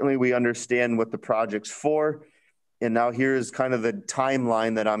importantly, we understand what the project's for. And now here's kind of the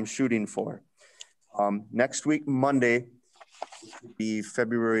timeline that I'm shooting for. Next week, Monday, be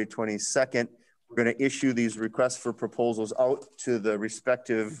February 22nd, we're going to issue these requests for proposals out to the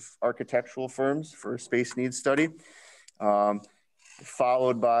respective architectural firms for a space needs study,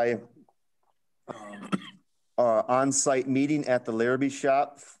 followed by on-site meeting at the Larrabee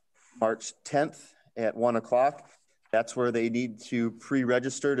Shop, March 10th at 1 o'clock. That's where they need to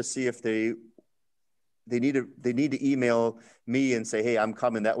pre-register to see if they need to email me and say, hey, I'm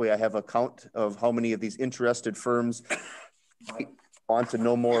coming. That way I have a count of how many of these interested firms might want to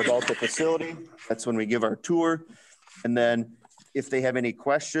know more about the facility. That's when we give our tour. And then if they have any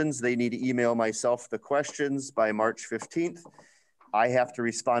questions, they need to email myself the questions by March 15th. I have to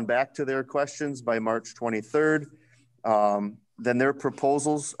respond back to their questions by March 23rd. Then their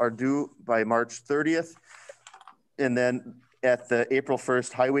proposals are due by March 30th. And then at the April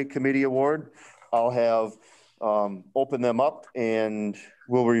 1st Highway Committee Award, I'll have open them up and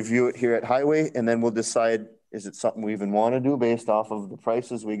we'll review it here at Highway, and then we'll decide, is it something we even want to do based off of the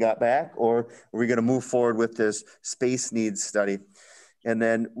prices we got back, or are we going to move forward with this space needs study? And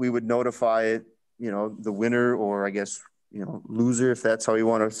then we would notify, the winner, or I guess, loser, if that's how you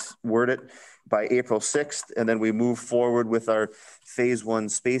want to word it, by April 6th. And then we move forward with our phase 1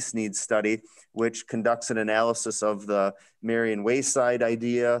 space needs study, which conducts an analysis of the Marion Wayside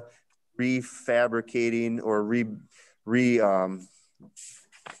idea, refabricating or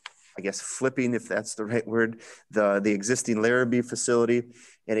I guess flipping, if that's the right word, the existing Larrabee facility.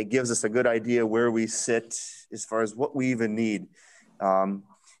 And it gives us a good idea where we sit as far as what we even need.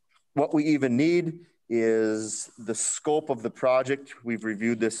 What we even need is the scope of the project. We've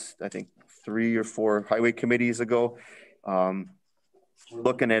reviewed this, I think, 3 or 4 highway committees ago. We're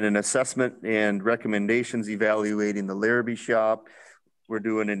looking at an assessment and recommendations evaluating the Larrabee Shop. We're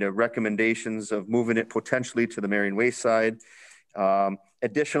doing into recommendations of moving it potentially to the Marion Wayside.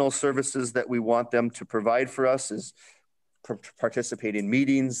 Additional services that we want them to provide for us is participate in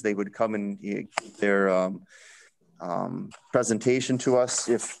meetings. They would come and give their presentation to us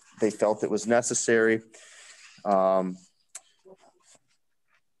if they felt it was necessary.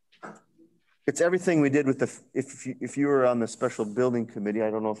 It's everything we did with if you were on the special building committee, I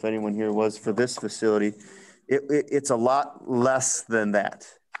don't know if anyone here was for this facility, it's a lot less than that,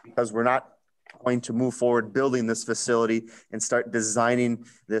 because we're not going to move forward building this facility and start designing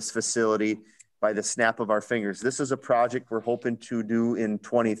this facility by the snap of our fingers. This is a project we're hoping to do in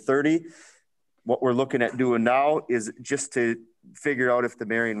 2030. What we're looking at doing now is just to figure out if the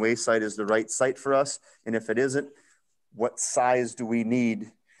Marion Wayside is the right site for us. And if it isn't, what size do we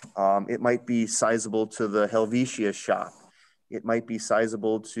need? It might be sizable to the Helvetia Shop. It might be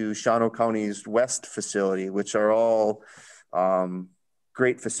sizable to Shawano County's West facility, which are all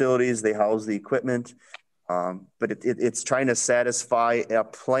great facilities. They house the equipment, but it's trying to satisfy a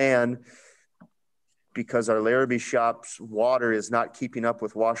plan because our Larrabee shop's water is not keeping up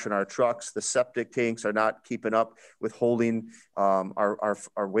with washing our trucks. The septic tanks are not keeping up with holding our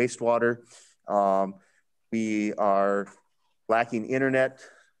wastewater. We are lacking internet,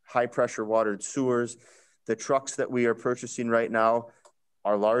 high pressure watered sewers. The trucks that we are purchasing right now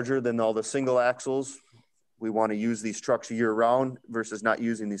are larger than all the single axles. We want to use these trucks year round versus not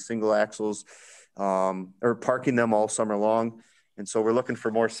using these single axles or parking them all summer long. And so we're looking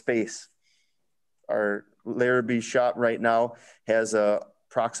for more space. Our Larrabee shop right now has a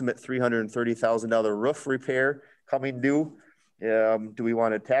approximate $330,000 roof repair coming due. Do we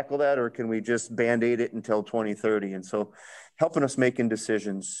want to tackle that, or can we just Band-Aid it until 2030? And so helping us making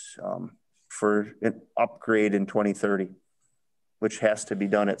decisions for an upgrade in 2030, which has to be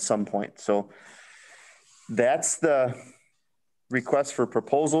done at some point. So that's the request for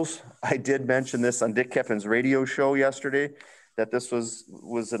proposals. I did mention this on Dick Keppen's radio show yesterday, that this was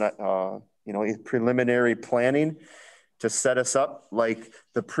an a preliminary planning to set us up like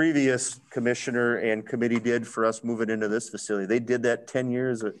the previous commissioner and committee did for us moving into this facility. They did that 10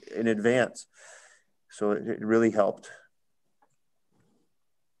 years in advance. So it really helped.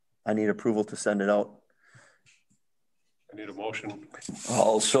 I need approval to send it out. I need a motion.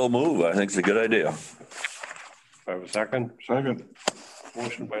 Also move. I think it's a good idea. I have a second. Second.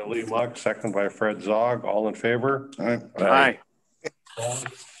 Motion by Lee Muck, second by Fred Zog. All in favor? Aye. Aye.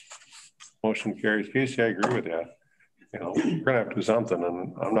 Motion carries. Casey, I agree with you. You know, we're gonna have to do something,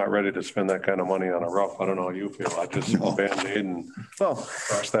 and I'm not ready to spend that kind of money on a roof. I don't know how you feel. I just Band-Aid and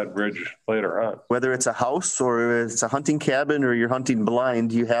cross that bridge later on. Whether it's a house or it's a hunting cabin or you're hunting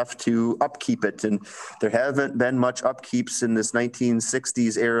blind, you have to upkeep it. And there haven't been much upkeeps in this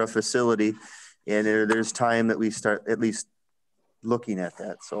 1960s era facility. And there's time that we start at least looking at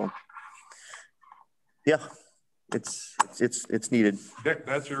that. So yeah, it's needed. Dick,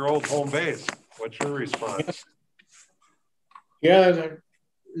 that's your old home base. What's your response? Yeah,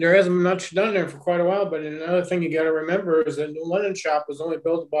 there hasn't been much done there for quite a while, but another thing you got to remember is that New London shop was only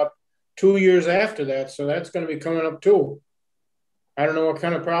built about 2 years after that, so that's going to be coming up too. I don't know what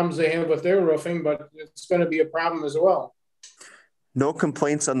kind of problems they have with their roofing, but it's going to be a problem as well. No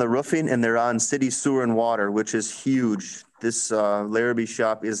complaints on the roofing, and they're on city sewer and water, which is huge. This Larrabee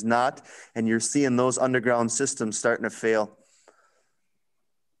shop is not, and you're seeing those underground systems starting to fail.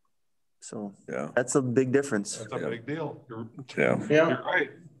 So yeah, that's a big difference. That's a big deal. You're right.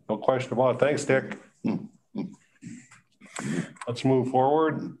 No question about it. Thanks, Dick. Let's move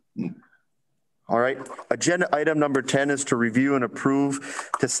forward. All right. Agenda item number 10 is to review and approve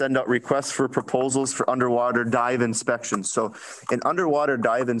to send out requests for proposals for underwater dive inspections. So an underwater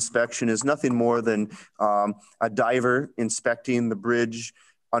dive inspection is nothing more than a diver inspecting the bridge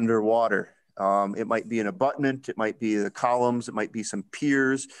underwater. It might be an abutment, it might be the columns, it might be some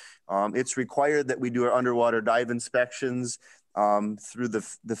piers. It's required that we do our underwater dive inspections through the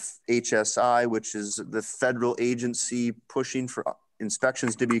HSI, which is the federal agency pushing for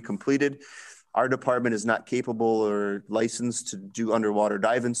inspections to be completed. Our department is not capable or licensed to do underwater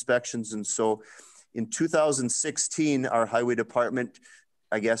dive inspections. And so in 2016, our highway department,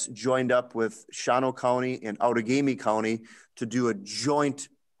 I guess, joined up with Shawano County and Outagamie County to do a joint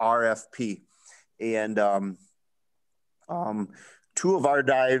RFP. And two of our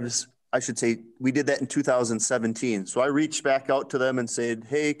dives, I should say, we did that in 2017. So I reached back out to them and said,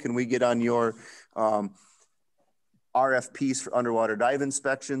 hey, can we get on your RFPs for underwater dive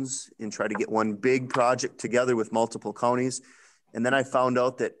inspections and try to get one big project together with multiple counties. And then I found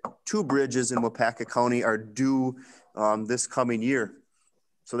out that 2 bridges in Waupaca County are due this coming year.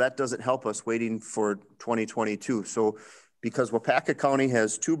 So that doesn't help us waiting for 2022. So because Waupaca County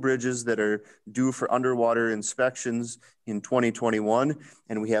has 2 bridges that are due for underwater inspections in 2021,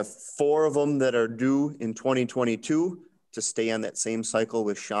 and we have 4 of them that are due in 2022 to stay on that same cycle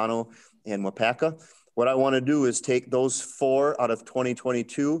with Shawano and Waupaca. What I want to do is take those 4 out of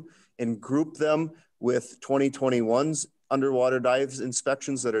 2022 and group them with 2021's underwater dives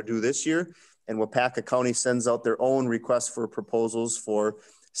inspections that are due this year. And Waupaca County sends out their own request for proposals for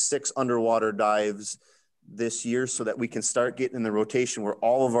 6 underwater dives this year so that we can start getting in the rotation where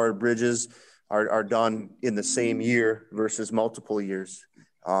all of our bridges are done in the same year versus multiple years.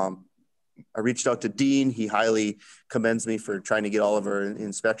 I reached out to Dean. He highly commends me for trying to get all of our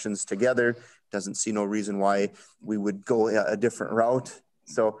inspections together. Doesn't see no reason why we would go a different route.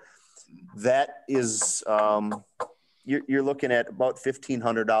 So that is, you're looking at about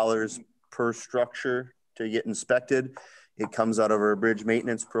 $1,500 per structure to get inspected. It comes out of our bridge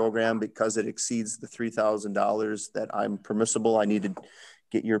maintenance program because it exceeds the $3,000 that I'm permissible. I need to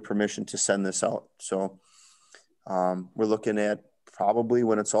get your permission to send this out. So we're looking at probably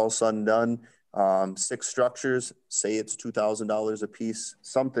when it's all said and done, 6 structures, say it's $2,000 a piece,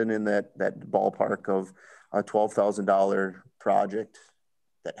 something in that ballpark of a $12,000 project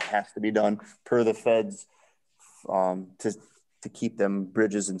that has to be done per the feds to keep them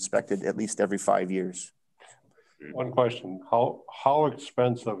bridges inspected at least every 5 years. One question, how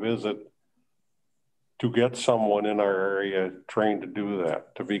expensive is it to get someone in our area trained to do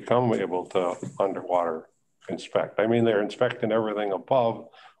that, to become able to underwater inspect? I mean, they're inspecting everything above,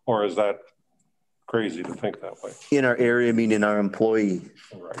 or is that crazy to think that way? In our area, meaning our employee.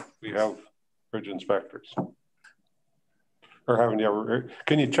 Right, we have bridge inspectors. Or haven't you ever,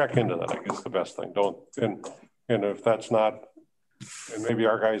 can you check into that? I guess the best thing, and if that's not, and maybe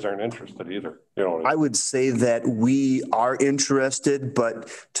our guys aren't interested either. You know, I would say that we are interested, but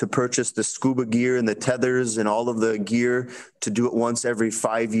to purchase the scuba gear and the tethers and all of the gear to do it once every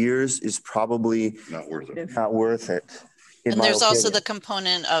 5 years is probably Not worth it. not worth it. And there's also the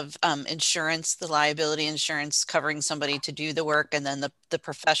component of insurance, the liability insurance covering somebody to do the work, and then the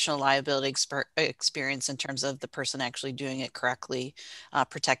professional liability experience in terms of the person actually doing it correctly,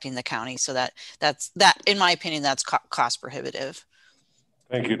 protecting the county. So that's in my opinion, that's cost prohibitive.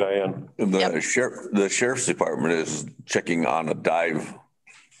 Thank you, Diane. The sheriff's department is checking on a dive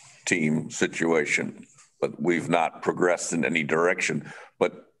team situation, but we've not progressed in any direction.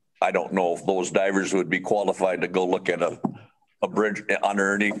 But I don't know if those divers would be qualified to go look at a bridge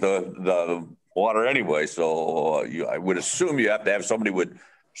underneath the water anyway. So I would assume you have to have somebody with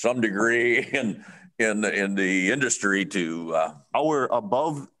some degree in the industry to. Our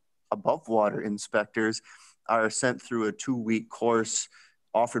above water inspectors are sent through a 2-week course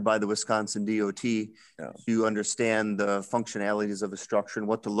offered by the Wisconsin DOT to understand the functionalities of a structure and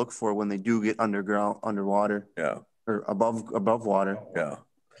what to look for when they do get underwater. Yeah. Or above water. Yeah.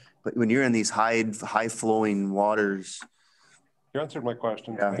 But when you're in these high flowing waters. You answered my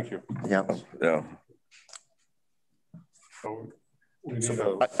question. Yeah. Thank you. Yeah. Yeah. So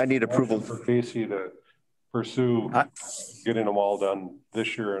I need approval for Casey to pursue getting them all done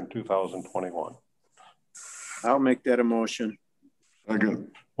this year in 2021. I'll make that a motion. Second.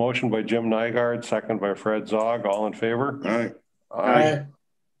 Motion by Jim Nygaard, second by Fred Zog. All in favor? Aye. Aye.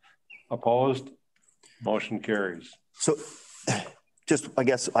 Opposed? Motion carries. So just, I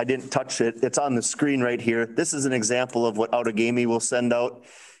guess I didn't touch it. It's on the screen right here. This is an example of what Outagamie will send out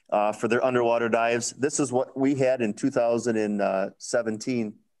for their underwater dives. This is what we had in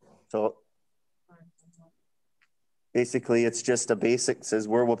 2017. So basically it's just a basic, says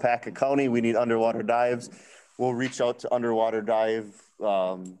we're Waupaca County, we need underwater dives. We'll reach out to underwater dive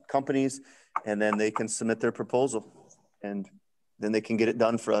companies, and then they can submit their proposal, and then they can get it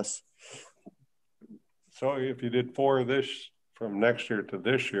done for us. So if you did 4 this from next year to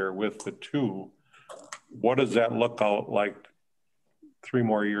this year with the 2, what does that look out like 3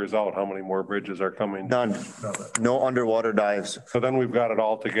 more years out? How many more bridges are coming? None. No underwater dives. So then we've got it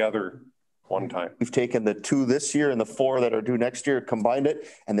all together one time. We've taken the 2 this year and the 4 that are due next year, combined it,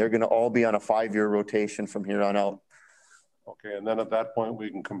 and they're going to all be on a 5-year rotation from here on out. Okay, and then at that point we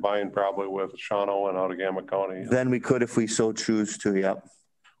can combine probably with Shawano and Outagamie County. Then we could, if we so choose to. Yep.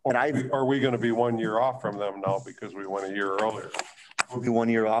 And are we going to be 1 year off from them now because we went a year earlier? We'll be 1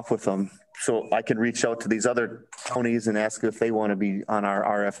 year off with them. So I could reach out to these other counties and ask if they want to be on our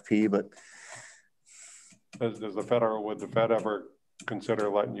RFP. But would the Fed ever consider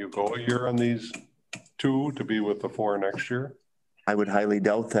letting you go a year on these 2 to be with the 4 next year? I would highly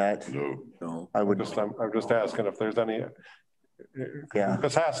doubt that. No. I'm just asking if there's any. Yeah.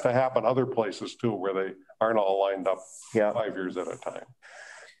 This has to happen other places too, where they aren't all lined up 5 years at a time.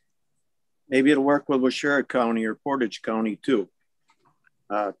 Maybe it'll work with Waushara County or Portage County too,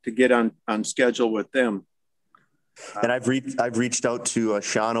 to get on schedule with them. And I've reached out to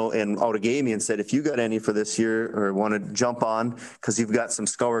Shawano and Outagamie and said, if you got any for this year or want to jump on, because you've got some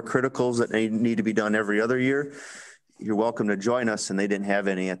scour criticals that need to be done every other year, you're welcome to join us. And they didn't have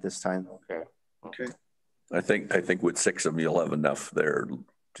any at this time. Okay. I think with 6 of them, you'll have enough there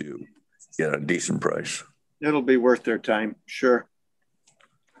to get a decent price. It'll be worth their time. Sure.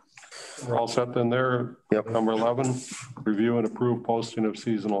 We're all set then there. Yep. Number 11, review and approve posting of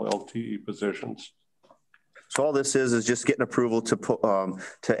seasonal LTE positions. So all this is just getting approval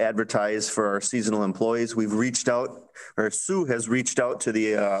to advertise for our seasonal employees. We've reached out, or Sue has reached out to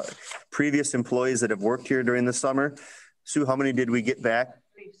the previous employees that have worked here during the summer. Sue, how many did we get back?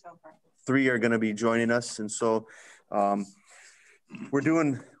 3 so far. 3 are going to be joining us, and so we're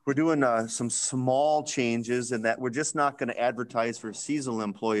doing some small changes in that we're just not going to advertise for seasonal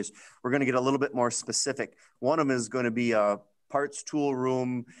employees. We're going to get a little bit more specific. One of them is going to be a parts tool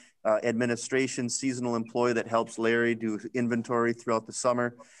room administration seasonal employee that helps Larry do inventory throughout the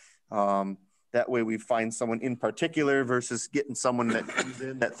summer. That way we find someone in particular versus getting someone that comes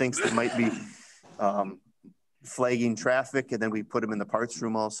in that thinks they might be flagging traffic, and then we put them in the parts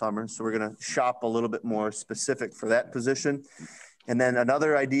room all summer. So we're going to shop a little bit more specific for that position. And then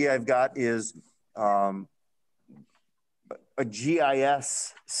another idea I've got is a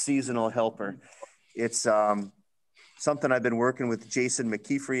GIS seasonal helper. It's something I've been working with Jason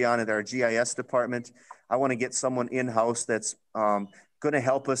McKeefrey on at our GIS department. I want to get someone in-house that's going to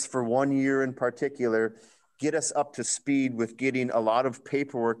help us for 1 year in particular, get us up to speed with getting a lot of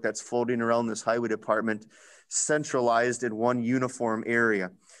paperwork that's floating around this highway department centralized in one uniform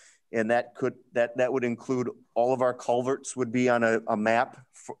area. And that would include all of our culverts would be on a map.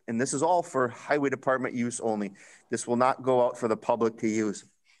 And this is all for highway department use only. This will not go out for the public to use.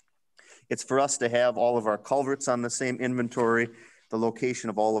 It's for us to have all of our culverts on the same inventory. The location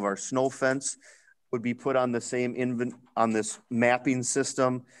of all of our snow fence would be put on the same on this mapping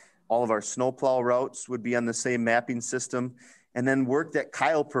system. All of our snowplow routes would be on the same mapping system. And then work that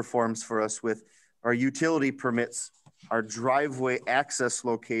Kyle performs for us with our utility permits, our driveway access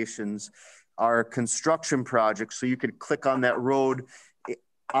locations, our construction projects. So you could click on that road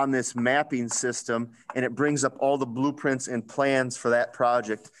on this mapping system and it brings up all the blueprints and plans for that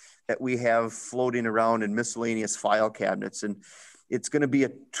project that we have floating around in miscellaneous file cabinets. And it's going to be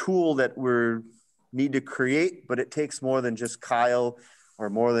a tool that we need to create, but it takes more than just Kyle or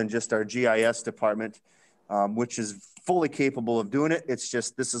more than just our GIS department, which is fully capable of doing it. It's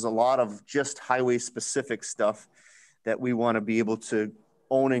just, this is a lot of just highway specific stuff that we want to be able to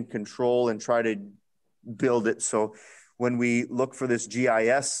own and control and try to build it. So when we look for this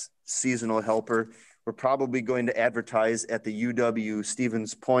GIS seasonal helper, we're probably going to advertise at the UW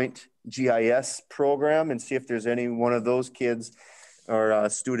Stevens Point GIS program and see if there's any one of those kids or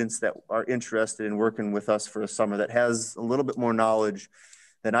students that are interested in working with us for a summer that has a little bit more knowledge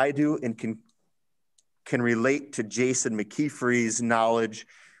than I do and can relate to Jason McKeefrey's knowledge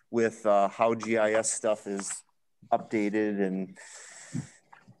with how GIS stuff is updated. And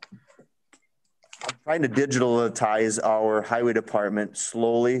I'm trying to digitalize our highway department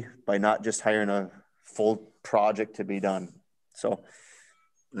slowly by not just hiring a full project to be done. So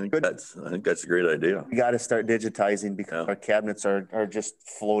I think that's a great idea. We got to start digitizing because our cabinets are just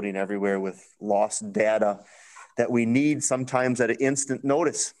floating everywhere with lost data that we need sometimes at an instant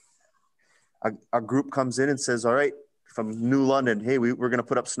notice. A group comes in and says, all right, from New London, hey, we're going to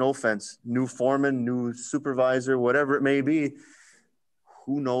put up snow fence, new foreman, new supervisor, whatever it may be.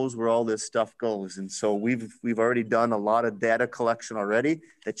 Who knows where all this stuff goes? And so we've already done a lot of data collection already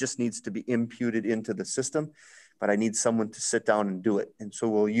that just needs to be imputed into the system, but I need someone to sit down and do it. And so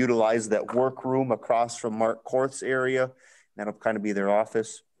we'll utilize that workroom across from Mark Korth's area. That'll kind of be their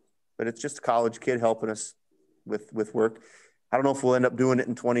office, but it's just a college kid helping us with work. I don't know if we'll end up doing it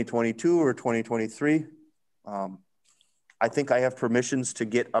in 2022 or 2023. I think I have permissions to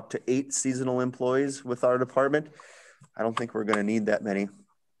get up to 8 seasonal employees with our department. I don't think we're going to need that many.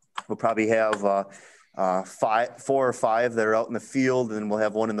 We'll probably have 4 or 5 that are out in the field, and we'll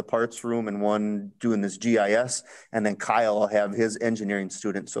have one in the parts room and one doing this GIS. And then Kyle will have his engineering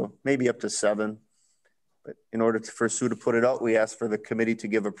student. So maybe up to 7. But in order for Sue to put it out, we asked for the committee to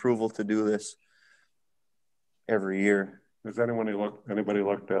give approval to do this every year. Has anybody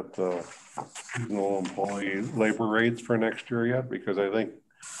looked at the seasonal employee labor rates for next year yet? Because I think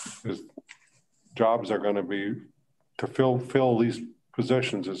jobs are going to be, to fill these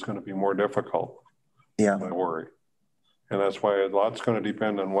positions is going to be more difficult. Yeah. I worry. And that's why a lot's going to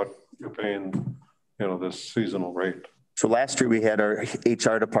depend on what you're paying, this seasonal rate. So last year we had our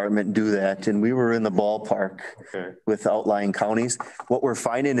HR department do that, and we were in the ballpark with outlying counties. What we're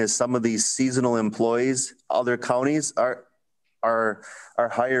finding is some of these seasonal employees, other counties are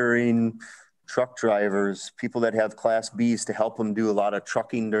hiring truck drivers, people that have Class Bs to help them do a lot of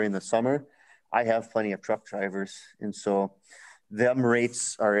trucking during the summer. I have plenty of truck drivers. And so them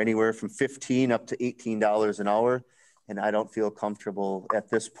rates are anywhere from $15 up to $18 an hour. And I don't feel comfortable at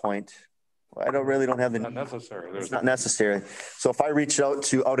this point. I don't have the not necessary. It's not necessary. So if I reached out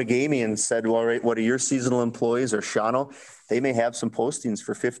to Outagamie and said, well, all right, what are your seasonal employees or Shawano? They may have some postings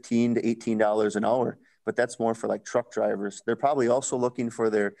for $15 to $18 an hour, but that's more for like truck drivers. They're probably also looking for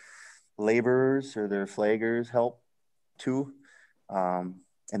their laborers or their flaggers help too. And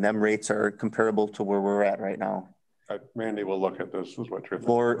them rates are comparable to where we're at right now. Randy will look at this, is what you're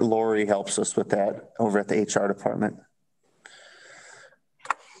thinking. Lori helps us with that over at the HR department.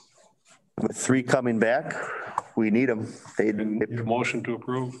 With 3 coming back, we need them. They motion to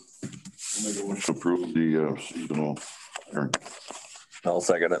approve. Make a motion to approve the seasonal. I'll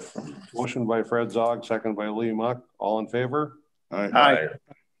second it. Motion by Fred Zog, second by Lee Muck. All in favor? Aye.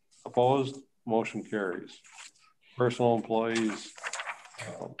 Opposed? motion carries. Personal employees,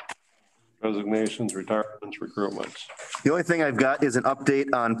 resignations, retirements, recruitments. The only thing I've got is an update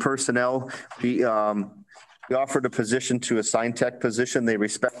on personnel. We offered a position to a sign tech position. They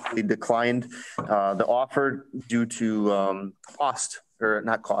respectfully declined the offer due to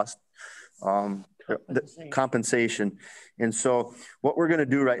compensation. And so what we're going to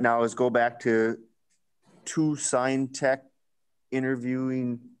do right now is go back to 2 sign tech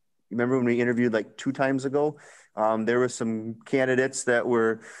interviewing. Remember when we interviewed like 2 times ago? There were some candidates that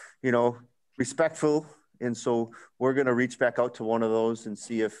were, respectful. And so we're going to reach back out to one of those and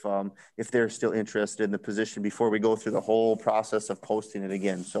see if they're still interested in the position before we go through the whole process of posting it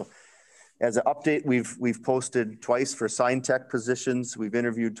again. So as an update, we've posted twice for sign tech positions. We've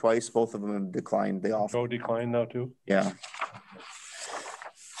interviewed twice. Both of them have declined the offer. Joe declined now too? Yeah.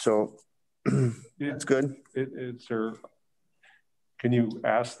 So that's good. Can you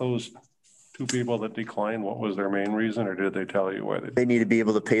ask those 2 people that declined what was their main reason, or did they tell you why they need to be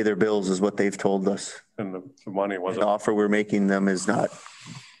able to pay their bills is what they've told us? And the money wasn't. The offer we're making them is not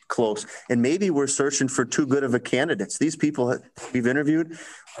close. And maybe we're searching for too good of a candidates. These people we've interviewed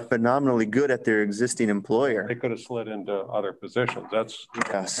are phenomenally good at their existing employer. They could have slid into other positions. That's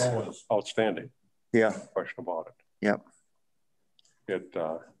outstanding. Yeah. Question about it. Yep.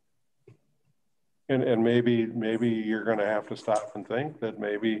 And maybe you're going to have to stop and think that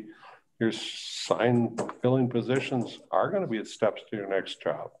maybe your sign filling positions are going to be steps to your next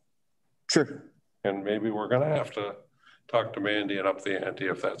job. Sure. And maybe we're going to have to talk to Mandy and up the ante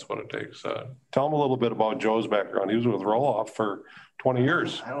if that's what it takes. Tell them a little bit about Joe's background. He was with Roloff for 20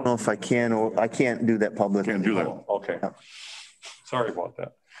 years. I don't know if I can or I can't do that publicly. Can't do that. Okay. Yeah. Sorry about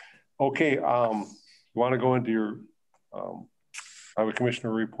that. Okay. You want to go into your highway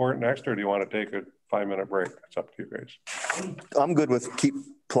commissioner report next, or do you want to take a 5-minute break? It's up to you guys. I'm good with keep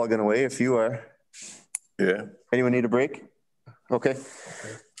plugging away if you are. Yeah. Anyone need a break? Okay.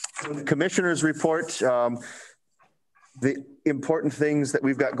 Commissioner's report. The important things that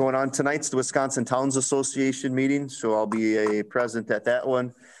we've got going on tonight's the Wisconsin Towns Association meeting. So I'll be present at that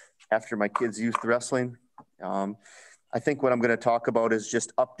one after my kids' youth wrestling. I think what I'm going to talk about is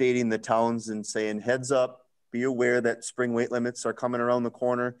just updating the towns and saying, heads up, be aware that spring weight limits are coming around the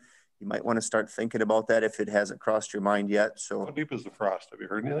corner. You might want to start thinking about that if it hasn't crossed your mind yet. So how deep is the frost? Have you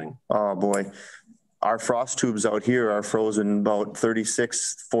heard anything? Oh boy. Our frost tubes out here are frozen about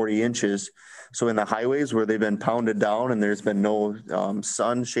 36, 40 inches. So in the highways where they've been pounded down and there's been no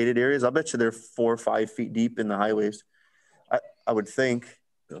sun shaded areas, I'll bet you they're 4 or 5 feet deep in the highways. I would think.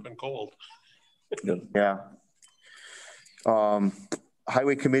 It's been cold. Yeah.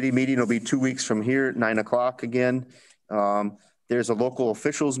 Highway committee meeting will be 2 weeks from here at 9 o'clock again. There's a local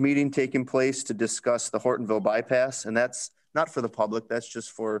officials meeting taking place to discuss the Hortonville bypass, and that's not for the public. That's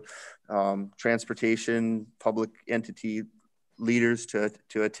just for transportation, public entity leaders to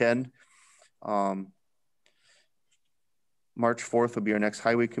attend. March 4th will be our next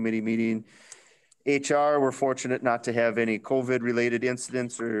highway committee meeting. HR, we're fortunate not to have any COVID related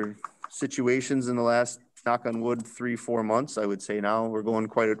incidents or situations in the last, knock on wood, 3-4 months. I would say now we're going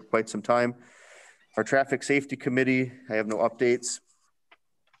quite some time. Our traffic safety committee, I have no updates.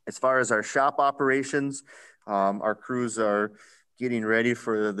 As far as our shop operations, our crews are getting ready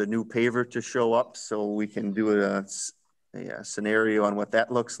for the new paver to show up so we can do a scenario on what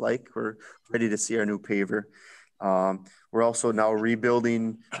that looks like. We're ready to see our new paver. We're also now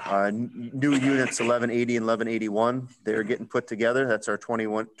rebuilding new units 1180 and 1181. They're getting put together. That's our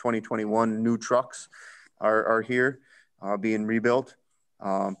 2021 new trucks are here being rebuilt.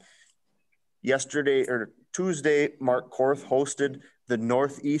 Tuesday, Mark Korth hosted the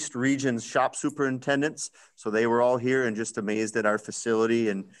Northeast Region's shop superintendents. So they were all here and just amazed at our facility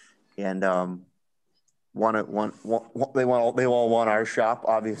and they all want our shop,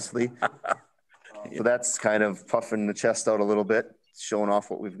 obviously. So that's kind of puffing the chest out a little bit, showing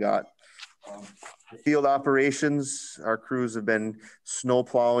off what we've got. Field operations, our crews have been snow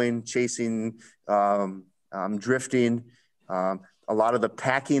plowing, chasing, drifting. A lot of the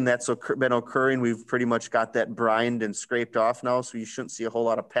packing that's been occurring, we've pretty much got that brined and scraped off now, so you shouldn't see a whole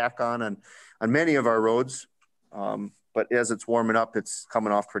lot of pack on many of our roads. But as it's warming up, it's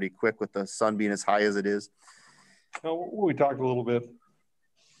coming off pretty quick with the sun being as high as it is. Now, we talked a little bit,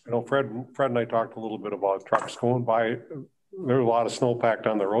 Fred and I talked a little bit about trucks going by. There's a lot of snow packed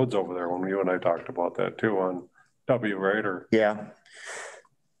on the roads over there when you and I talked about that too on W, right? Yeah.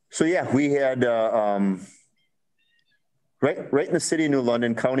 So yeah, we had right in the city of New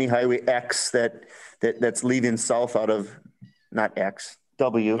London, County Highway X that's leaving south out of, not X,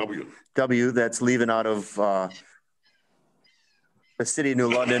 W that's leaving out of the city of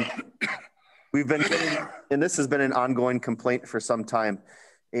New London. We've been getting, and this has been an ongoing complaint for some time.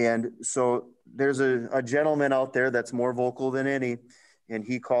 And so there's a gentleman out there that's more vocal than any, and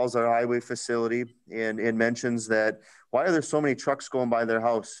he calls our highway facility and mentions that, why are there so many trucks going by their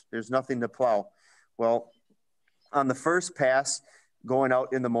house? There's nothing to plow. Well, on the first pass going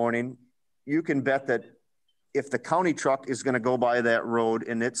out in the morning, you can bet that if the county truck is going to go by that road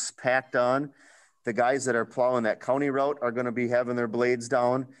and it's packed on, the guys that are plowing that county route are going to be having their blades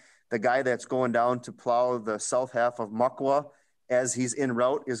down. The guy that's going down to plow the south half of Muckwa as he's en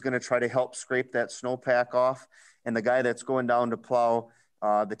route is going to try to help scrape that snowpack off. And the guy that's going down to plow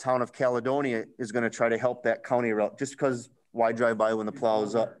the town of Caledonia is going to try to help that county route, just because why drive by when the plow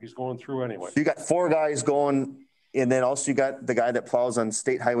is up? He's going through anyway. So you got 4 guys going, and then also you got the guy that plows on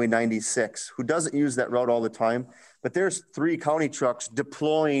State Highway 96, who doesn't use that route all the time, but there's 3 county trucks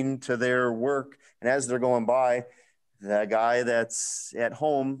deploying to their work. And as they're going by, the guy that's at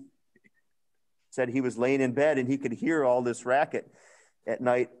home said he was laying in bed and he could hear all this racket at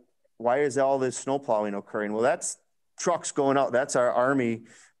night. Why is all this snow plowing occurring? Well, that's trucks going out. That's our Army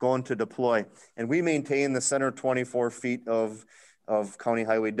going to deploy. And we maintain the center 24 feet of County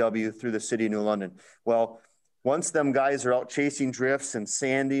Highway W through the city of New London. Well, once them guys are out chasing drifts and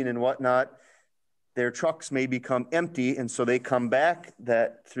sanding and whatnot, their trucks may become empty. And so they come back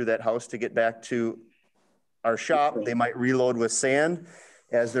through that house to get back to our shop. They might reload with sand.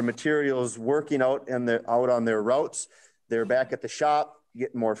 As their materials working out and they're out on their routes, they're back at the shop,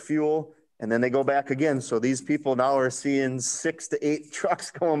 getting more fuel, and then they go back again. So these people now are seeing 6 to 8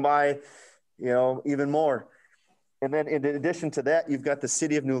 trucks going by, even more. And then in addition to that, you've got the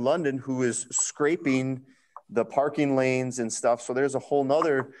city of New London, who is scraping the parking lanes and stuff. So there's a whole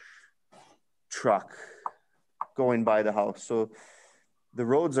nother truck going by the house. So the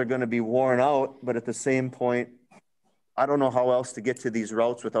roads are going to be worn out, but at the same point, I don't know how else to get to these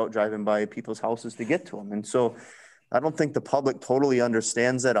routes without driving by people's houses to get to them. And so I don't think the public totally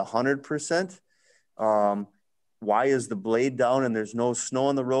understands that 100%. Why is the blade down and there's no snow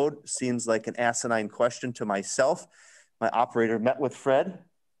on the road? Seems like an asinine question to myself. My operator met with Fred,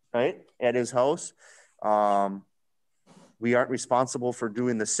 right, at his house. We aren't responsible for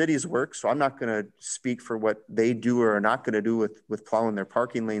doing the city's work, so I'm not going to speak for what they do or are not going to do with plowing their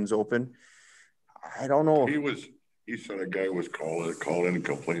parking lanes open. I don't know. He said a guy was called in and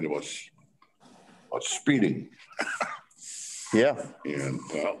complained about speeding. Yeah. And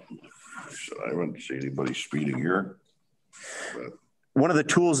I said, I haven't seen anybody speeding here. But one of the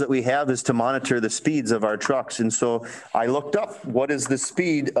tools that we have is to monitor the speeds of our trucks. And so I looked up, what is the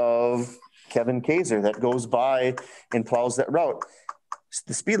speed of Kevin Kaiser that goes by and plows that route?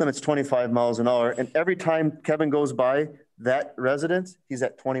 The speed limit's 25 miles an hour. And every time Kevin goes by that residence, he's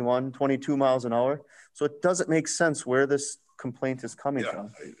at 21, 22 miles an hour. So it doesn't make sense where this complaint is coming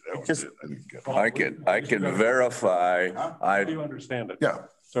from. I can verify. I do understand it. Yeah.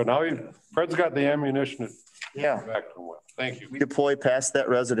 So now Fred's got the ammunition. Yeah. Back to thank you. We deploy past that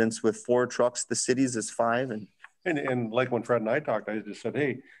residence with 4 trucks. The city's is 5. And like when Fred and I talked, I just said,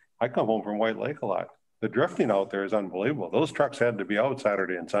 hey, I come home from White Lake a lot. The drifting out there is unbelievable. Those trucks had to be out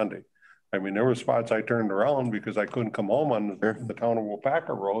Saturday and Sunday. I mean, there were spots I turned around because I couldn't come home on the town of Waupaca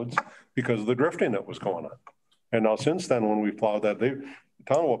roads because of the drifting that was going on. And now since then, when we plowed that, the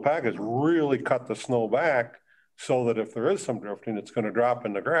town of Waupaca has really cut the snow back so that if there is some drifting, it's going to drop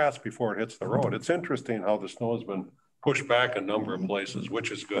in the grass before it hits the road. It's interesting how the snow has been pushed back a number of places,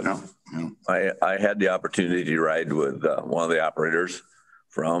 which is good. I had the opportunity to ride with one of the operators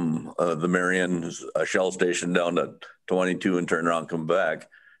from the Marion Shell station down to 22 and turn around and come back.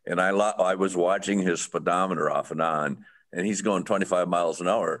 And I was watching his speedometer off and on, and he's going 25 miles an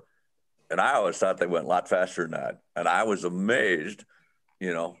hour. And I always thought they went a lot faster than that. And I was amazed,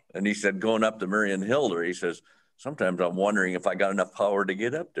 and he said, going up to Marion Hill there, he says, sometimes I'm wondering if I got enough power to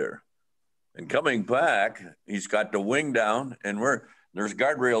get up there. And coming back, he's got the wing down, and there's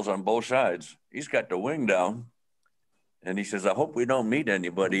guardrails on both sides. He's got the wing down. And he says, I hope we don't meet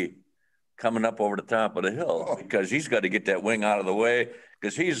anybody coming up over the top of the hill, because he's got to get that wing out of the way,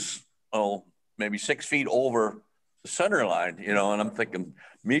 because he's maybe 6 feet over the center line, and I'm thinking,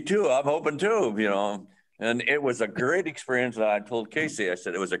 me too, I'm hoping too, and it was a great experience. I told Casey, I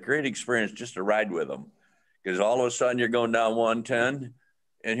said, it was a great experience just to ride with him, because all of a sudden you're going down 110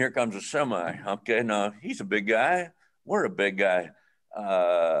 and here comes a semi. Okay, now he's a big guy. We're a big guy.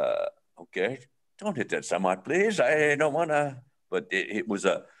 Okay, don't hit that semi, please. I don't want to, but it was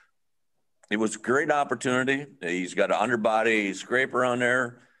a great opportunity. He's got an underbody scraper on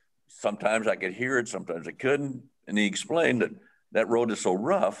there. Sometimes I could hear it, sometimes I couldn't. And he explained that that road is so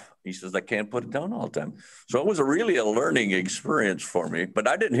rough. He says, I can't put it down all the time. So it was really a learning experience for me, but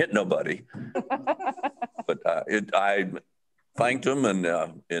I didn't hit nobody. But I thanked him, and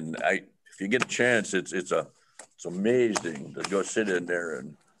if you get a chance, it's amazing to go sit in there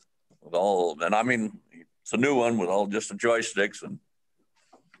and I mean, it's a new one with all just the joysticks, and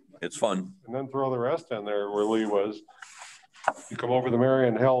it's fun. And then throw the rest in there where Lee was. You come over the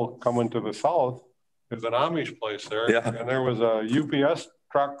Marion Hill coming to the south, there's an Amish place there. Yeah. And there was a UPS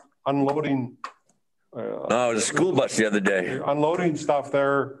truck unloading. The school bus the other day. Unloading stuff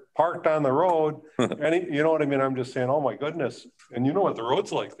there, parked on the road. And you know what I mean? I'm just saying, oh my goodness. And you know what the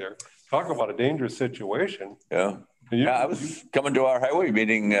road's like there. Talk about a dangerous situation. Yeah. I was coming to our highway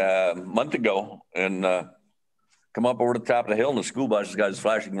meeting a month ago, and come up over the top of the hill, and the school bus got his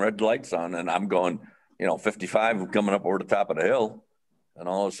flashing red lights on, and I'm going, 55 coming up over the top of the hill, and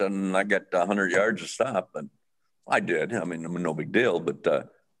all of a sudden I got 100 yards to stop, and I did. I mean, no big deal, but I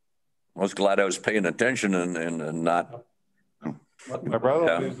was glad I was paying attention and not. My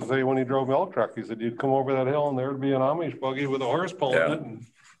brother used to say when he drove milk truck, he said you'd come over that hill and there'd be an Amish buggy with a horse pulling it, and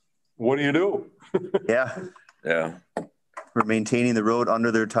what do you do? Yeah. We're maintaining the road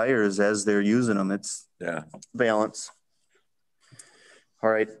under their tires as they're using them. It's balance. All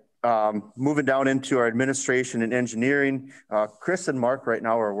right. Moving down into our administration and engineering, Chris and Mark right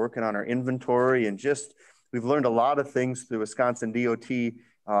now are working on our inventory, and we've learned a lot of things through Wisconsin DOT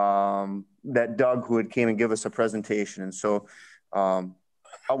that Doug, who came and give us a presentation. And so how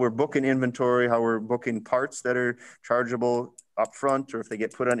we're booking inventory, how we're booking parts that are chargeable up front, or if they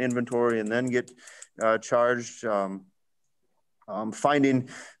get put on inventory and then get charged, finding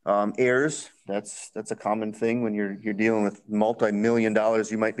errors. That's a common thing when you're dealing with multi-million dollars.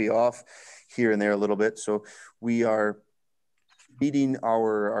 You might be off here and there a little bit. So we are meeting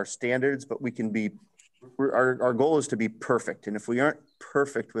our standards, but we can be, our goal is to be perfect. And if we aren't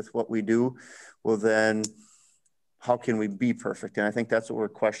perfect with what we do, well then how can we be perfect? And I think that's what we're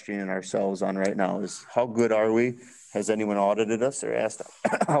questioning ourselves on right now, is how good are we? Has anyone audited us or asked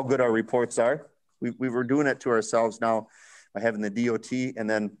how good our reports are? We were doing it to ourselves now by having the DOT, and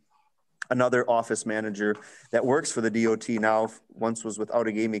then another office manager that works for the DOT now, once was with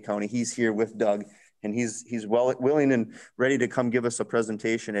Outagamie County. He's here with Doug, and he's willing and ready to come give us a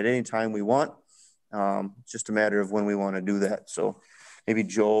presentation at any time we want. It's just a matter of when we want to do that. So maybe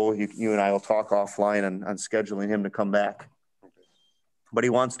Joel, you and I will talk offline on scheduling him to come back. But he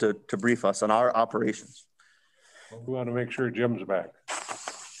wants to brief us on our operations. We want to make sure Jim's back.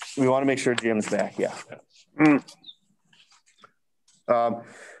 We want to make sure Jim's back, yeah.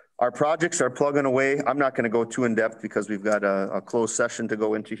 Our projects are plugging away. I'm not going to go too in depth because we've got a closed session to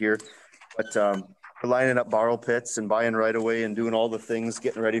go into here, but we're lining up borrow pits and buying right away and doing all the things,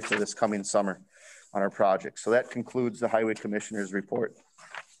 getting ready for this coming summer on our project. So that concludes the Highway Commissioner's report.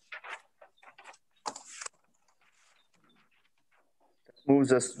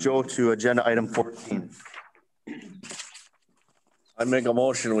 Moves us, Joe, to agenda item 14. I make a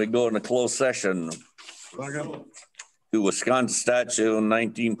motion, we go into closed session to Wisconsin statute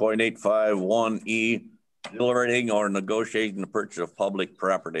 19.851E, deliberating or negotiating the purchase of public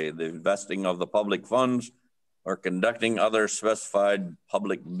property, the investing of the public funds, or conducting other specified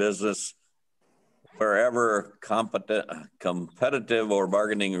public business wherever competitive or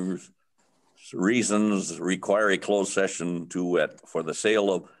bargaining reasons require a closed session to wit for the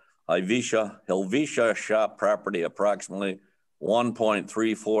sale of Helvetia shop property, approximately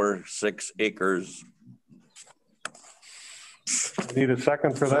 1.346 acres. We need a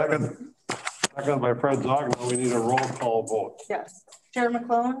second for that. Second by Fred Zogno. We need a roll call vote. Yes. Chair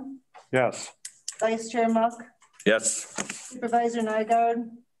McClone? Yes. Vice Chair Muck? Yes. Supervisor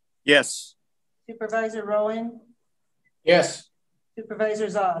Nygaard? Yes. Supervisor Rowan? Yes. Supervisor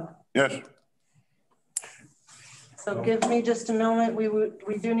Zog? Yes. So give me just a moment. We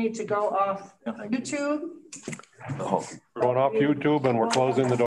do need to go off YouTube. We're going off YouTube and we're closing the door.